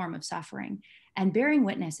another form of suffering. And bearing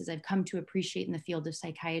witness, as I've come to appreciate in the field of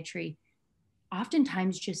psychiatry,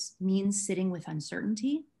 oftentimes just means sitting with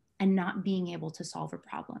uncertainty and not being able to solve a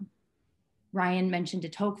problem. Ryan mentioned de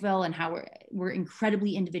Tocqueville and how we're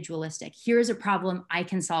incredibly individualistic. Here's a problem, I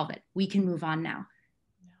can solve it. We can move on now.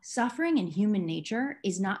 Yeah. Suffering in human nature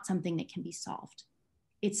is not something that can be solved.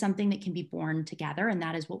 It's something that can be born together, and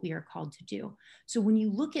that is what we are called to do. So when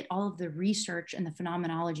you look at all of the research and the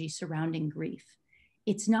phenomenology surrounding grief,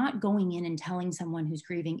 it's not going in and telling someone who's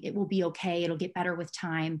grieving, it will be okay, it'll get better with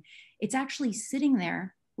time. It's actually sitting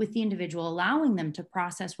there with the individual, allowing them to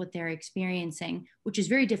process what they're experiencing, which is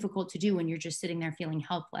very difficult to do when you're just sitting there feeling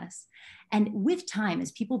helpless. And with time,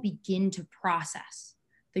 as people begin to process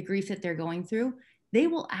the grief that they're going through, they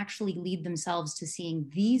will actually lead themselves to seeing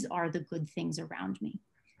these are the good things around me,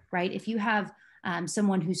 right? If you have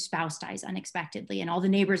someone whose spouse dies unexpectedly and all the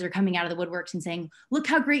neighbors are coming out of the woodworks and saying, look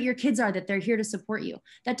how great your kids are, that they're here to support you.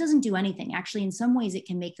 That doesn't do anything. Actually, in some ways, it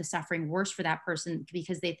can make the suffering worse for that person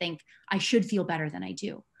because they think I should feel better than I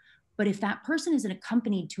do. But if that person isn't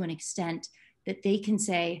accompanied to an extent that they can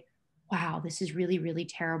say, wow, this is really, really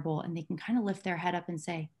terrible. And they can kind of lift their head up and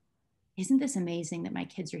say, isn't this amazing that my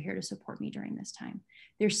kids are here to support me during this time?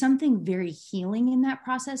 There's something very healing in that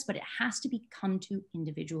process, but it has to be come to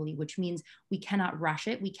individually, which means we cannot rush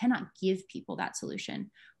it. We cannot give people that solution.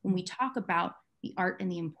 When we talk about the art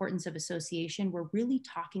and the importance of association, we're really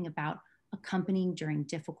talking about accompanying during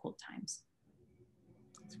difficult times.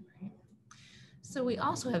 That's great. So we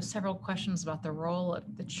also have several questions about the role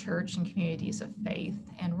of the church and communities of faith.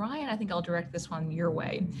 And Ryan, I think I'll direct this one your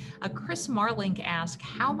way. Chris Marlink asked,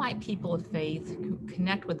 how might people of faith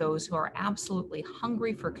connect with those who are absolutely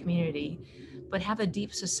hungry for community, but have a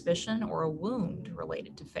deep suspicion or a wound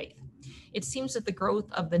related to faith? It seems that the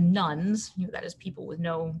growth of the nuns, that is people with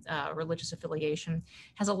no religious affiliation,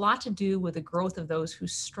 has a lot to do with the growth of those who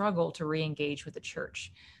struggle to re-engage with the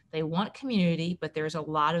church. They want community, but there's a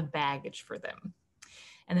lot of baggage for them.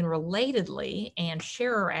 And then relatedly, Ann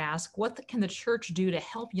Scherer asked, what can the church do to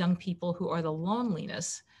help young people who are the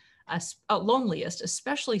loneliest,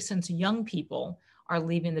 especially since young people are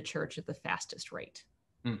leaving the church at the fastest rate?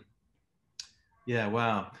 Yeah,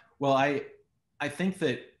 wow. Well, I think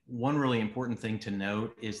that one really important thing to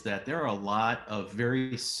note is that there are a lot of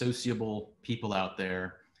very sociable people out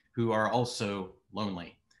there who are also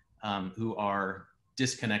lonely, who are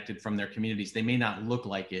disconnected from their communities. They may not look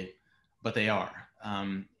like it, but they are.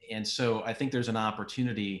 And so I think there's an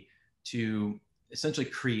opportunity to essentially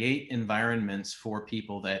create environments for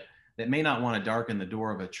people that may not want to darken the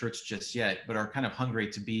door of a church just yet, but are kind of hungry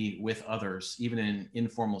to be with others, even in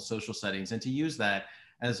informal social settings, and to use that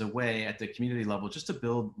as a way at the community level just to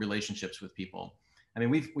build relationships with people. I mean,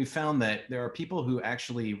 we've found that there are people who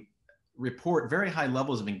actually report very high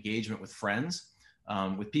levels of engagement with friends,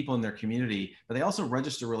 with people in their community, but they also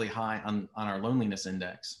register really high on our loneliness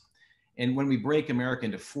index. And when we break America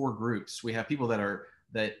into 4 groups, we have people that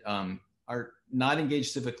are not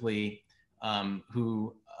engaged civically,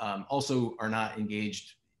 who also are not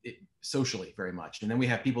engaged socially very much. And then we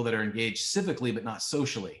have people that are engaged civically, but not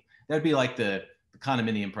socially. That'd be like the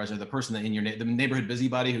condominium president, the person that the neighborhood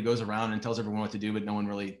busybody who goes around and tells everyone what to do, but no one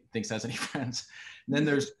really thinks has any friends. And then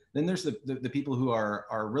there's the people who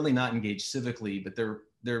are really not engaged civically, but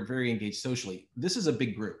they're very engaged socially. This is a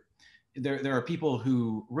big group. There are people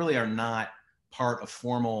who really are not part of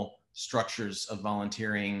formal structures of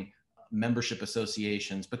volunteering, membership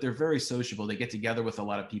associations, but they're very sociable. They get together with a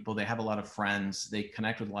lot of people. They have a lot of friends. They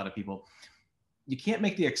connect with a lot of people. You can't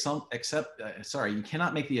make you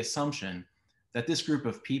cannot make the assumption that this group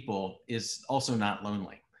of people is also not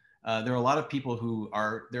lonely. There are a lot of people who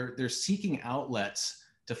they're seeking outlets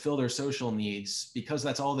to fill their social needs because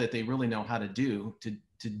that's all that they really know how to do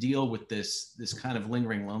to deal with this kind of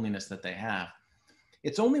lingering loneliness that they have.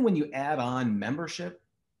 It's only when you add on membership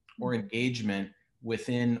or engagement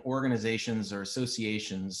within organizations or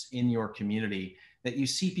associations in your community that you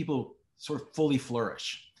see people sort of fully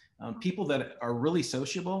flourish. People that are really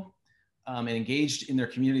sociable and engaged in their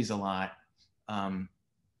communities a lot,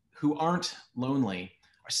 who aren't lonely,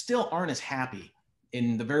 still aren't as happy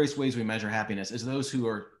in the various ways we measure happiness as those who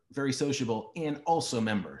are very sociable and also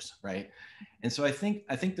members, right? And so I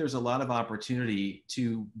think there's a lot of opportunity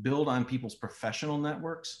to build on people's professional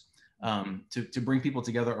networks, to bring people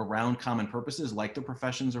together around common purposes like their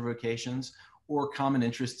professions or vocations or common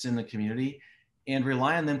interests in the community, and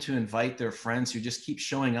rely on them to invite their friends who just keep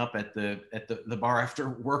showing up at the bar after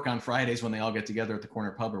work on Fridays when they all get together at the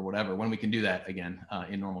corner pub or whatever, when we can do that again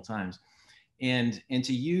in normal times, and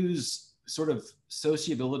to use sort of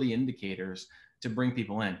sociability indicators to bring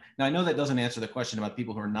people in. Now, I know that doesn't answer the question about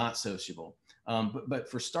people who are not sociable, but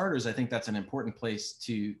for starters, I think that's an important place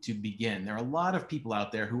to begin. There are a lot of people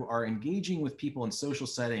out there who are engaging with people in social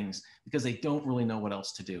settings because they don't really know what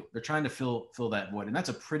else to do. They're trying to fill that void. And that's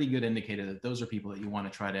a pretty good indicator that those are people that you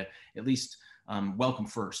want to try to at least welcome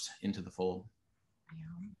first into the fold.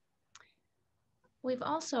 Yeah. We've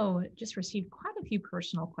also just received quite a few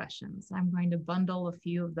personal questions. I'm going to bundle a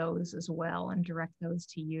few of those as well and direct those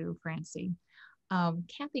to you, Francie.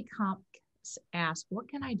 Kathy Comp asked, what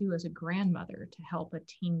can I do as a grandmother to help a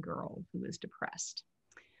teen girl who is depressed?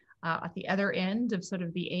 At the other end of sort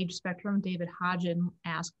of the age spectrum, David Hodgen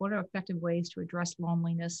asked, what are effective ways to address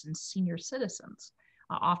loneliness in senior citizens,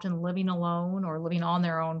 often living alone or living on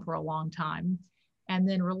their own for a long time? And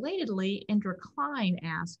then relatedly, Indra Klein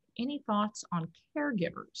asked, any thoughts on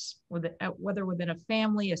caregivers, whether within a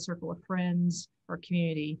family, a circle of friends, or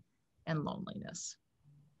community, and loneliness?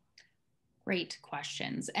 Great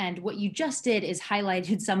questions. And what you just did is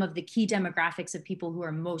highlighted some of the key demographics of people who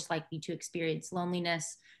are most likely to experience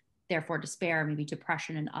loneliness, therefore despair, maybe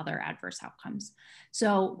depression and other adverse outcomes.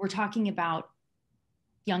 So we're talking about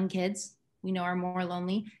young kids, we know are more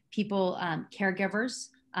lonely. People, caregivers,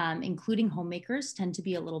 including homemakers, tend to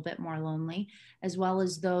be a little bit more lonely, as well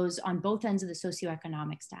as those on both ends of the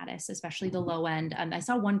socioeconomic status, especially the low end. I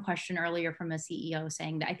saw one question earlier from a CEO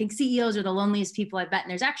saying that I think CEOs are the loneliest people I've met,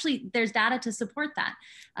 and there's data to support that.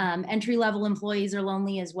 Entry-level employees are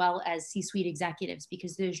lonely, as well as C-suite executives,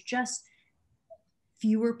 because there's just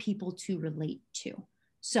fewer people to relate to.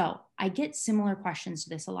 So I get similar questions to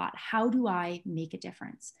this a lot. How do I make a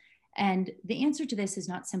difference? And the answer to this is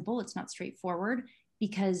not simple. It's not straightforward,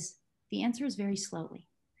 because the answer is very slowly,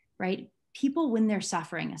 right? People, when they're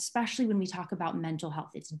suffering, especially when we talk about mental health,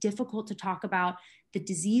 it's difficult to talk about. The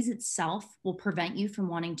disease itself will prevent you from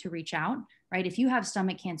wanting to reach out, right? If you have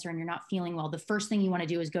stomach cancer and you're not feeling well, the first thing you want to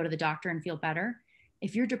do is go to the doctor and feel better.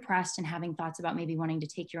 If you're depressed and having thoughts about maybe wanting to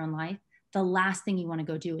take your own life, the last thing you want to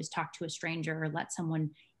go do is talk to a stranger or let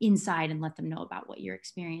someone inside and let them know about what you're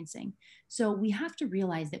experiencing. So we have to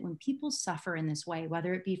realize that when people suffer in this way,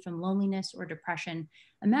 whether it be from loneliness or depression,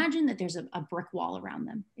 imagine that there's a brick wall around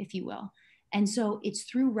them, if you will. And so it's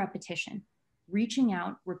through repetition, reaching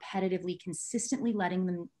out repetitively, consistently letting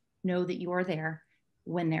them know that you're there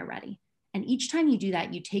when they're ready. And each time you do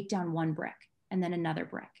that, you take down one brick and then another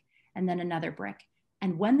brick and then another brick.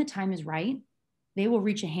 And when the time is right, they will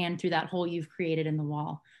reach a hand through that hole you've created in the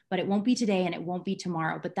wall. But it won't be today and it won't be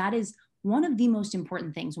tomorrow. But that is one of the most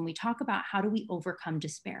important things when we talk about how do we overcome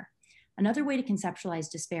despair. Another way to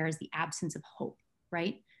conceptualize despair is the absence of hope,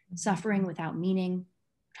 right? Mm-hmm. Suffering without meaning,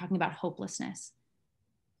 we're talking about hopelessness.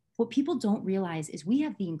 What people don't realize is we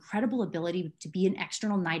have the incredible ability to be an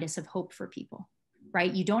external nidus of hope for people,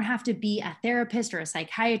 right? You don't have to be a therapist or a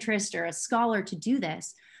psychiatrist or a scholar to do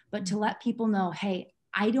this, but to let people know, hey,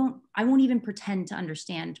 I won't even pretend to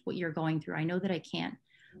understand what you're going through. I know that I can't,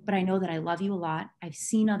 but I know that I love you a lot. I've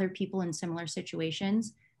seen other people in similar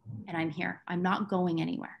situations and I'm here. I'm not going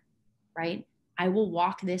anywhere, right? I will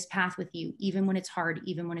walk this path with you, even when it's hard,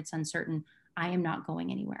 even when it's uncertain. I am not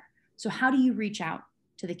going anywhere. So how do you reach out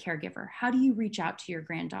to the caregiver? How do you reach out to your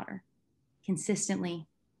granddaughter? Consistently,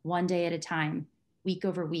 one day at a time, week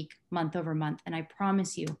over week, month over month. And I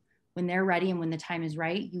promise you, when they're ready and when the time is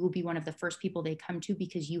right, you will be one of the first people they come to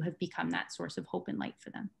because you have become that source of hope and light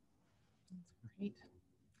for them. That's great.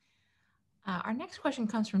 Our next question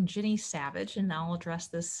comes from Jenny Savage, and I'll address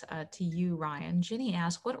this to you, Ryan. Jenny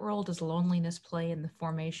asks, what role does loneliness play in the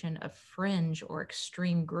formation of fringe or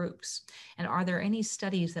extreme groups? And are there any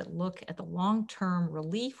studies that look at the long-term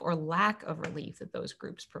relief or lack of relief that those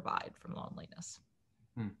groups provide from loneliness?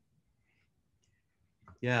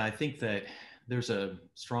 Yeah, I think that there's a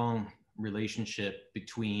strong relationship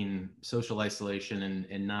between social isolation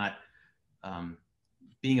and not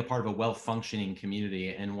being a part of a well-functioning community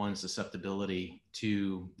and one's susceptibility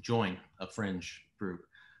to join a fringe group.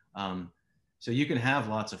 So you can have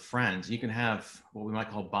lots of friends. You can have what we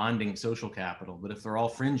might call bonding social capital, but if they're all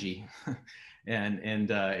fringy and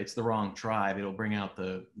it's the wrong tribe, it'll bring out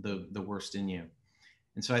the worst in you.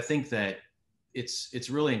 And so I think that it's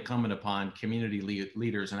really incumbent upon community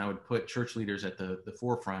leaders, and I would put church leaders at the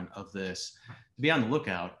forefront of this, to be on the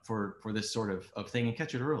lookout for this sort of thing and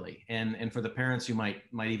catch it early. And for the parents who might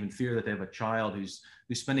even fear that they have a child who's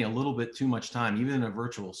spending a little bit too much time, even in a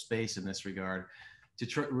virtual space in this regard,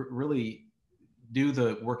 to really do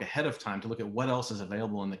the work ahead of time to look at what else is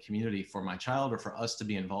available in the community for my child or for us to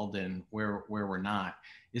be involved in where we're not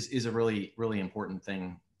is a really, really important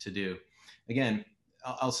thing to do. Again,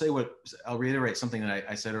 I'll reiterate something that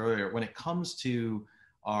I said earlier. When it comes to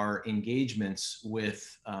our engagements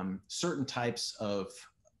with certain types of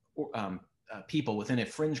people within a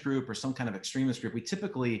fringe group or some kind of extremist group, we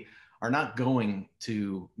typically are not going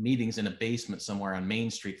to meetings in a basement somewhere on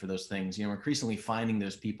Main Street for those things. We're increasingly finding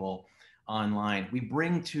those people online. We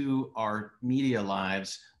bring to our media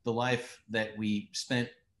lives the life that we spent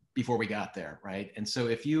before we got there, right? And so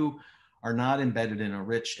if you are not embedded in a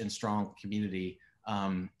rich and strong community,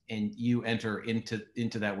 and you enter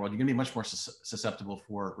into that world, you're going to be much more susceptible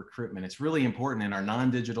for recruitment. It's really important in our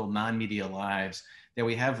non-digital, non-media lives that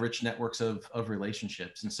we have rich networks of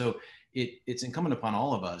relationships. And so it's incumbent upon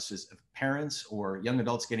all of us as parents or young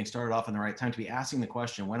adults getting started off in the right time to be asking the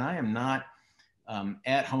question, when I am not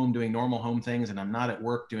at home doing normal home things and I'm not at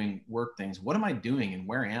work doing work things, what am I doing and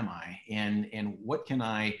where am I? And what can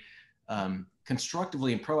I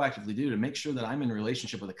constructively and proactively do to make sure that I'm in a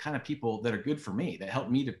relationship with the kind of people that are good for me, that help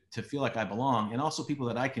me to feel like I belong, and also people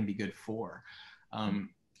that I can be good for.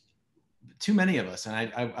 Too many of us,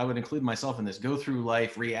 and I would include myself in this, go through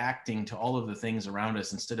life reacting to all of the things around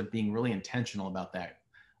us instead of being really intentional about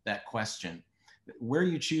that question. Where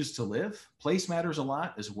you choose to live, place matters a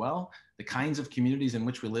lot as well. The kinds of communities in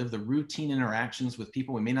which we live, the routine interactions with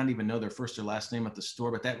people, we may not even know their first or last name at the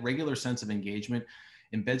store, but that regular sense of engagement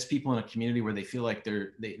embeds people in a community where they feel like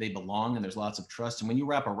they belong and there's lots of trust. And when you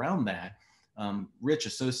wrap around that rich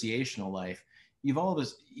associational life,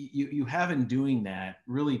 you have in doing that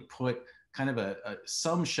really put kind of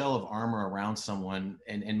some shell of armor around someone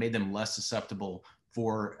and made them less susceptible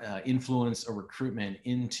for influence or recruitment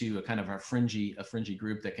into a kind of a fringy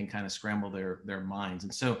group that can kind of scramble their minds.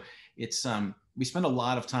 And so it's we spend a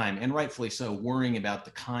lot of time, and rightfully so, worrying about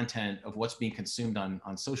the content of what's being consumed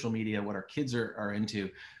on social media, what our kids are into,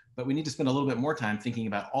 but we need to spend a little bit more time thinking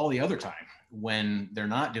about all the other time when they're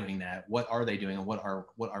not doing that. What are they doing, and what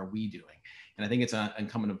are we doing? And I think it's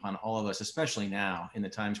incumbent upon all of us, especially now in the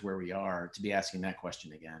times where we are, to be asking that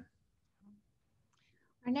question again.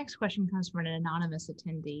 Our next question comes from an anonymous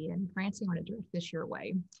attendee, and Francie, I want to direct this your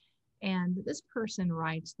way. And this person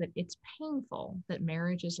writes that it's painful that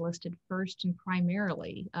marriage is listed first and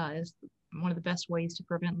primarily as one of the best ways to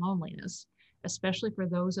prevent loneliness, especially for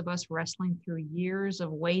those of us wrestling through years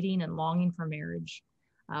of waiting and longing for marriage,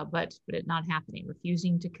 but it not happening,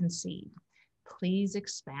 refusing to concede. Please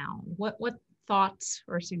expound. What thoughts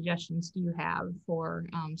or suggestions do you have for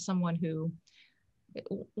someone who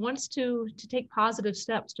wants to take positive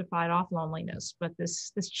steps to fight off loneliness, but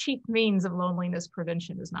this cheap means of loneliness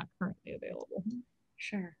prevention is not currently available?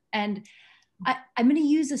 Sure. And I'm going to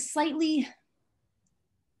use a slightly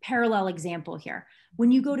parallel example here.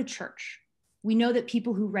 When you go to church, we know that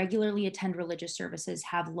people who regularly attend religious services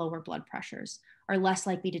have lower blood pressures, are less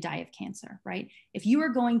likely to die of cancer, right? If you are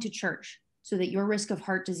going to church so that your risk of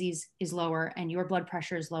heart disease is lower and your blood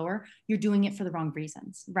pressure is lower, you're doing it for the wrong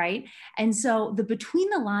reasons, right? And so between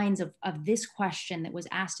the lines of this question that was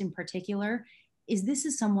asked in particular, this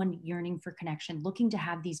is someone yearning for connection, looking to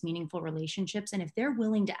have these meaningful relationships. And if they're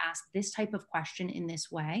willing to ask this type of question in this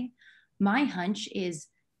way, my hunch is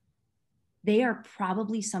they are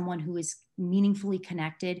probably someone who is meaningfully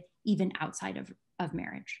connected even outside of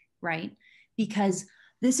marriage, right? Because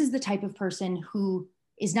this is the type of person who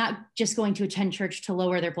is not just going to attend church to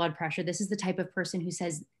lower their blood pressure. This is the type of person who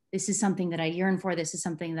says, this is something that I yearn for. This is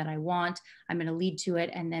something that I want. I'm going to lead to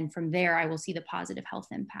it. And then from there, I will see the positive health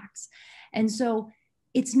impacts. And so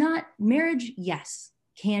it's not marriage, yes,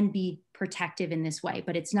 can be protective in this way,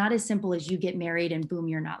 but it's not as simple as you get married and boom,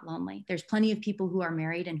 you're not lonely. There's plenty of people who are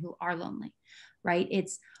married and who are lonely, right?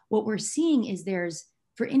 It's what we're seeing is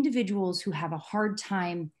for individuals who have a hard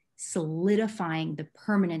time solidifying the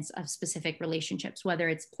permanence of specific relationships, whether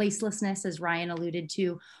it's placelessness, as Ryan alluded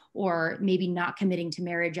to, or maybe not committing to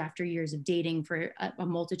marriage after years of dating for a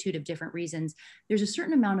multitude of different reasons. There's a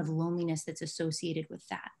certain amount of loneliness that's associated with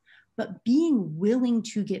that. But being willing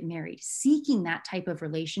to get married, seeking that type of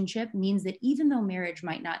relationship means that even though marriage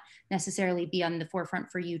might not necessarily be on the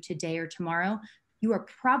forefront for you today or tomorrow, you are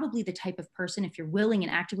probably the type of person, if you're willing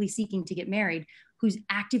and actively seeking to get married, who's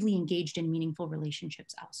actively engaged in meaningful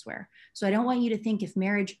relationships elsewhere. So I don't want you to think if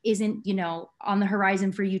marriage isn't, on the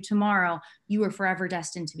horizon for you tomorrow, you are forever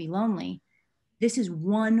destined to be lonely. This is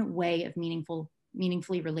one way of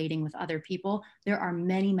meaningfully relating with other people. There are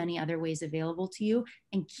many, many other ways available to you,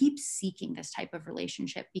 and keep seeking this type of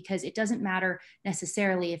relationship, because it doesn't matter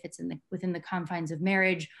necessarily if it's within the confines of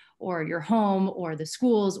marriage or your home or the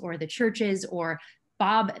schools or the churches or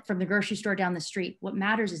Bob from the grocery store down the street. What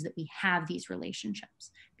matters is that we have these relationships,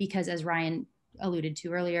 because as Ryan alluded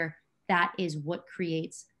to earlier, that is what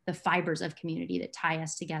creates the fibers of community that tie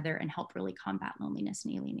us together and help really combat loneliness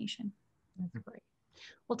and alienation. That's great.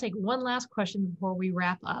 We'll take one last question before we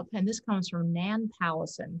wrap up. And this comes from Nan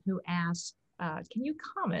Powison, who asks, can you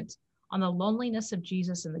comment on the loneliness of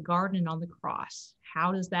Jesus in the garden and on the cross?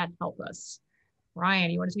 How does that help us? Ryan,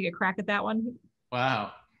 you want to take a crack at that one?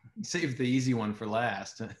 Wow. Save the easy one for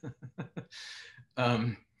last.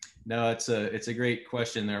 No, it's a great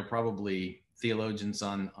question. There are probably theologians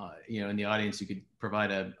in the audience who could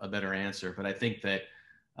provide a better answer, but I think that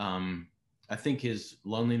I think his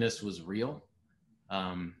loneliness was real.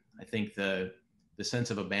 I think the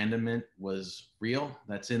sense of abandonment was real.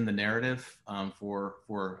 That's in the narrative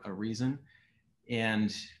for a reason.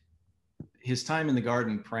 And his time in the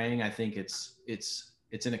garden praying, I think it's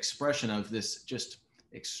an expression of this just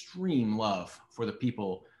extreme love for the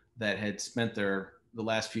people that had spent the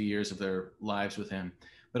last few years of their lives with him,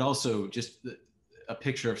 but also just a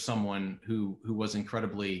picture of someone who was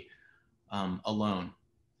incredibly alone.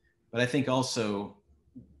 But I think also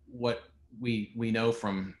what we know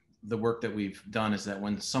from the work that we've done is that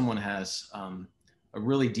when someone has a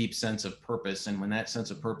really deep sense of purpose, and when that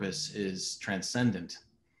sense of purpose is transcendent,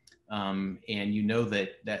 and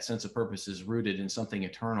that sense of purpose is rooted in something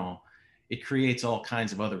eternal, it creates all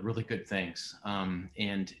kinds of other really good things.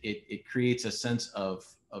 And it creates a sense of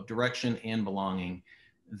direction and belonging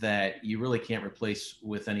that you really can't replace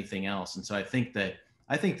with anything else. And so I think the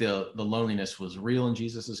loneliness was real in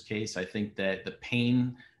Jesus's case. I think that the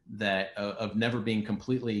pain that of never being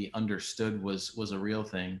completely understood was a real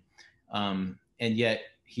thing. And yet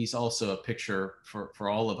he's also a picture for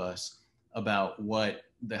all of us about what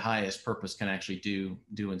the highest purpose can actually do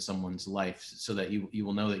in someone's life, so that you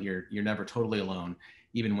will know that you're never totally alone,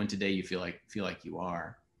 even when today you feel like you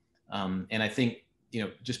are. And I think,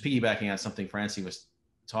 just piggybacking on something Francie was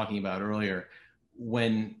talking about earlier,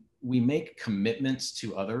 when we make commitments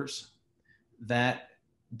to others, when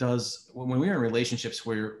we're in relationships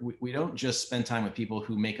where we don't just spend time with people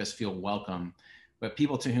who make us feel welcome, but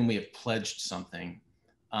people to whom we have pledged something,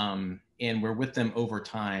 and we're with them over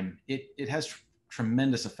time, it has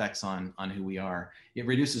tremendous effects on who we are. It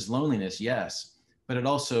reduces loneliness, yes, but it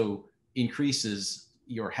also increases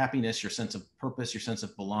your happiness, your sense of purpose, your sense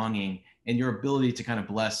of belonging, and your ability to kind of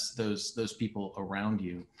bless those people around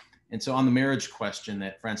you. And so on the marriage question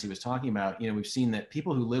that Francie was talking about, we've seen that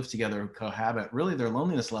people who live together, who cohabit, really their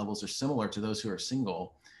loneliness levels are similar to those who are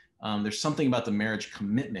single. There's something about the marriage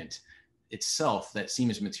commitment itself that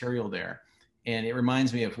seems material there. And it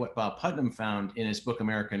reminds me of what Bob Putnam found in his book,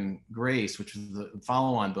 American Grace, which is the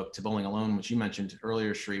follow-on book to Bowling Alone, which you mentioned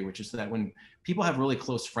earlier, Sri, which is that when people have really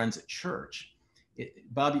close friends at church,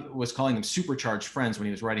 Bob was calling them supercharged friends when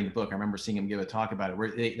he was writing the book. I remember seeing him give a talk about it,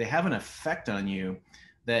 where they have an effect on you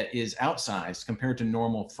that is outsized compared to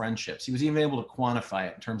normal friendships. He was even able to quantify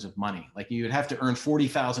it in terms of money. Like you would have to earn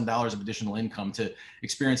 $40,000 of additional income to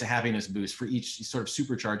experience a happiness boost for each sort of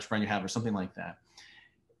supercharged friend you have, or something like that.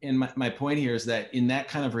 And my point here is that in that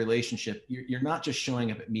kind of relationship, you're not just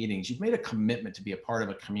showing up at meetings. You've made a commitment to be a part of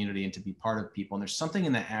a community and to be part of people. And there's something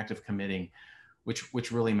in that act of committing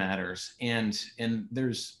which really matters. And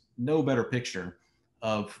there's no better picture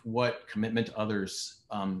of what commitment to others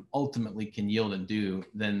ultimately can yield and do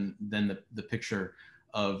than the picture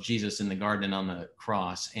of Jesus in the garden and on the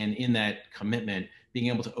cross. And in that commitment, being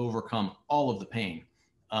able to overcome all of the pain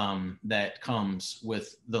that comes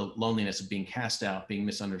with the loneliness of being cast out, being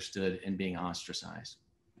misunderstood, and being ostracized.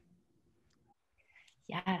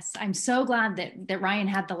 Yes, I'm so glad that Ryan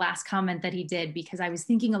had the last comment that he did, because I was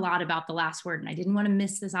thinking a lot about the last word and I didn't want to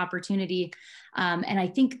miss this opportunity. And I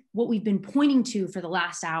think what we've been pointing to for the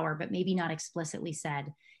last hour, but maybe not explicitly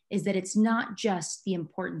said, is that it's not just the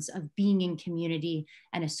importance of being in community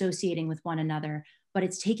and associating with one another, but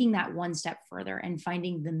it's taking that one step further and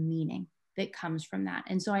finding the meaning that comes from that.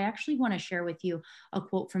 And so I actually want to share with you a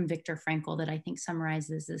quote from Viktor Frankl that I think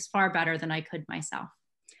summarizes this far better than I could myself.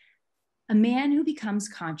 A man who becomes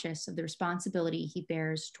conscious of the responsibility he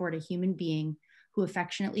bears toward a human being who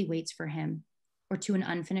affectionately waits for him, or to an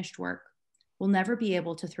unfinished work, will never be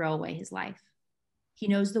able to throw away his life. He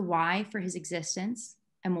knows the why for his existence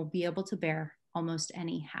and will be able to bear almost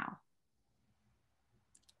any how.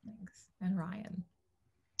 Thanks. And Ryan?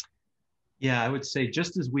 Yeah, I would say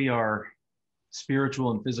just as we are spiritual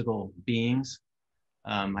and physical beings,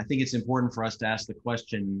 I think it's important for us to ask the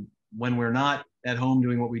question, when we're not at home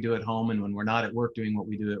doing what we do at home, and when we're not at work doing what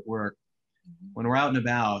we do at work, when we're out and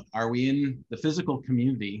about, are we in the physical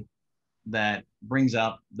community that brings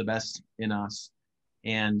out the best in us?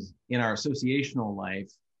 And in our associational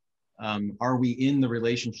life, are we in the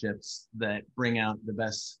relationships that bring out the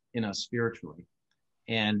best in us spiritually?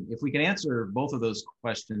 And if we can answer both of those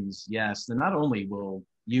questions, yes, then not only will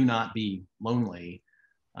you not be lonely,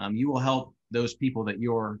 you will help those people that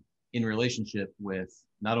you're in relationship with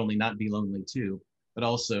not only not be lonely too, but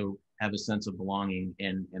also have a sense of belonging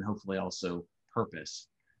and hopefully also purpose.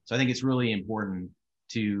 So I think it's really important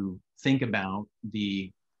to think about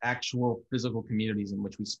the actual physical communities in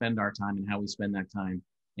which we spend our time and how we spend that time,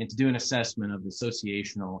 and to do an assessment of the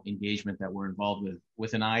associational engagement that we're involved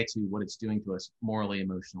with an eye to what it's doing to us morally,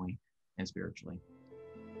 emotionally, and spiritually.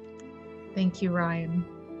 Thank you, Ryan.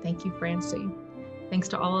 Thank you, Francie. Thanks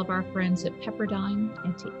to all of our friends at Pepperdine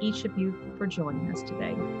and to each of you for joining us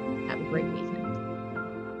today. Have a great weekend.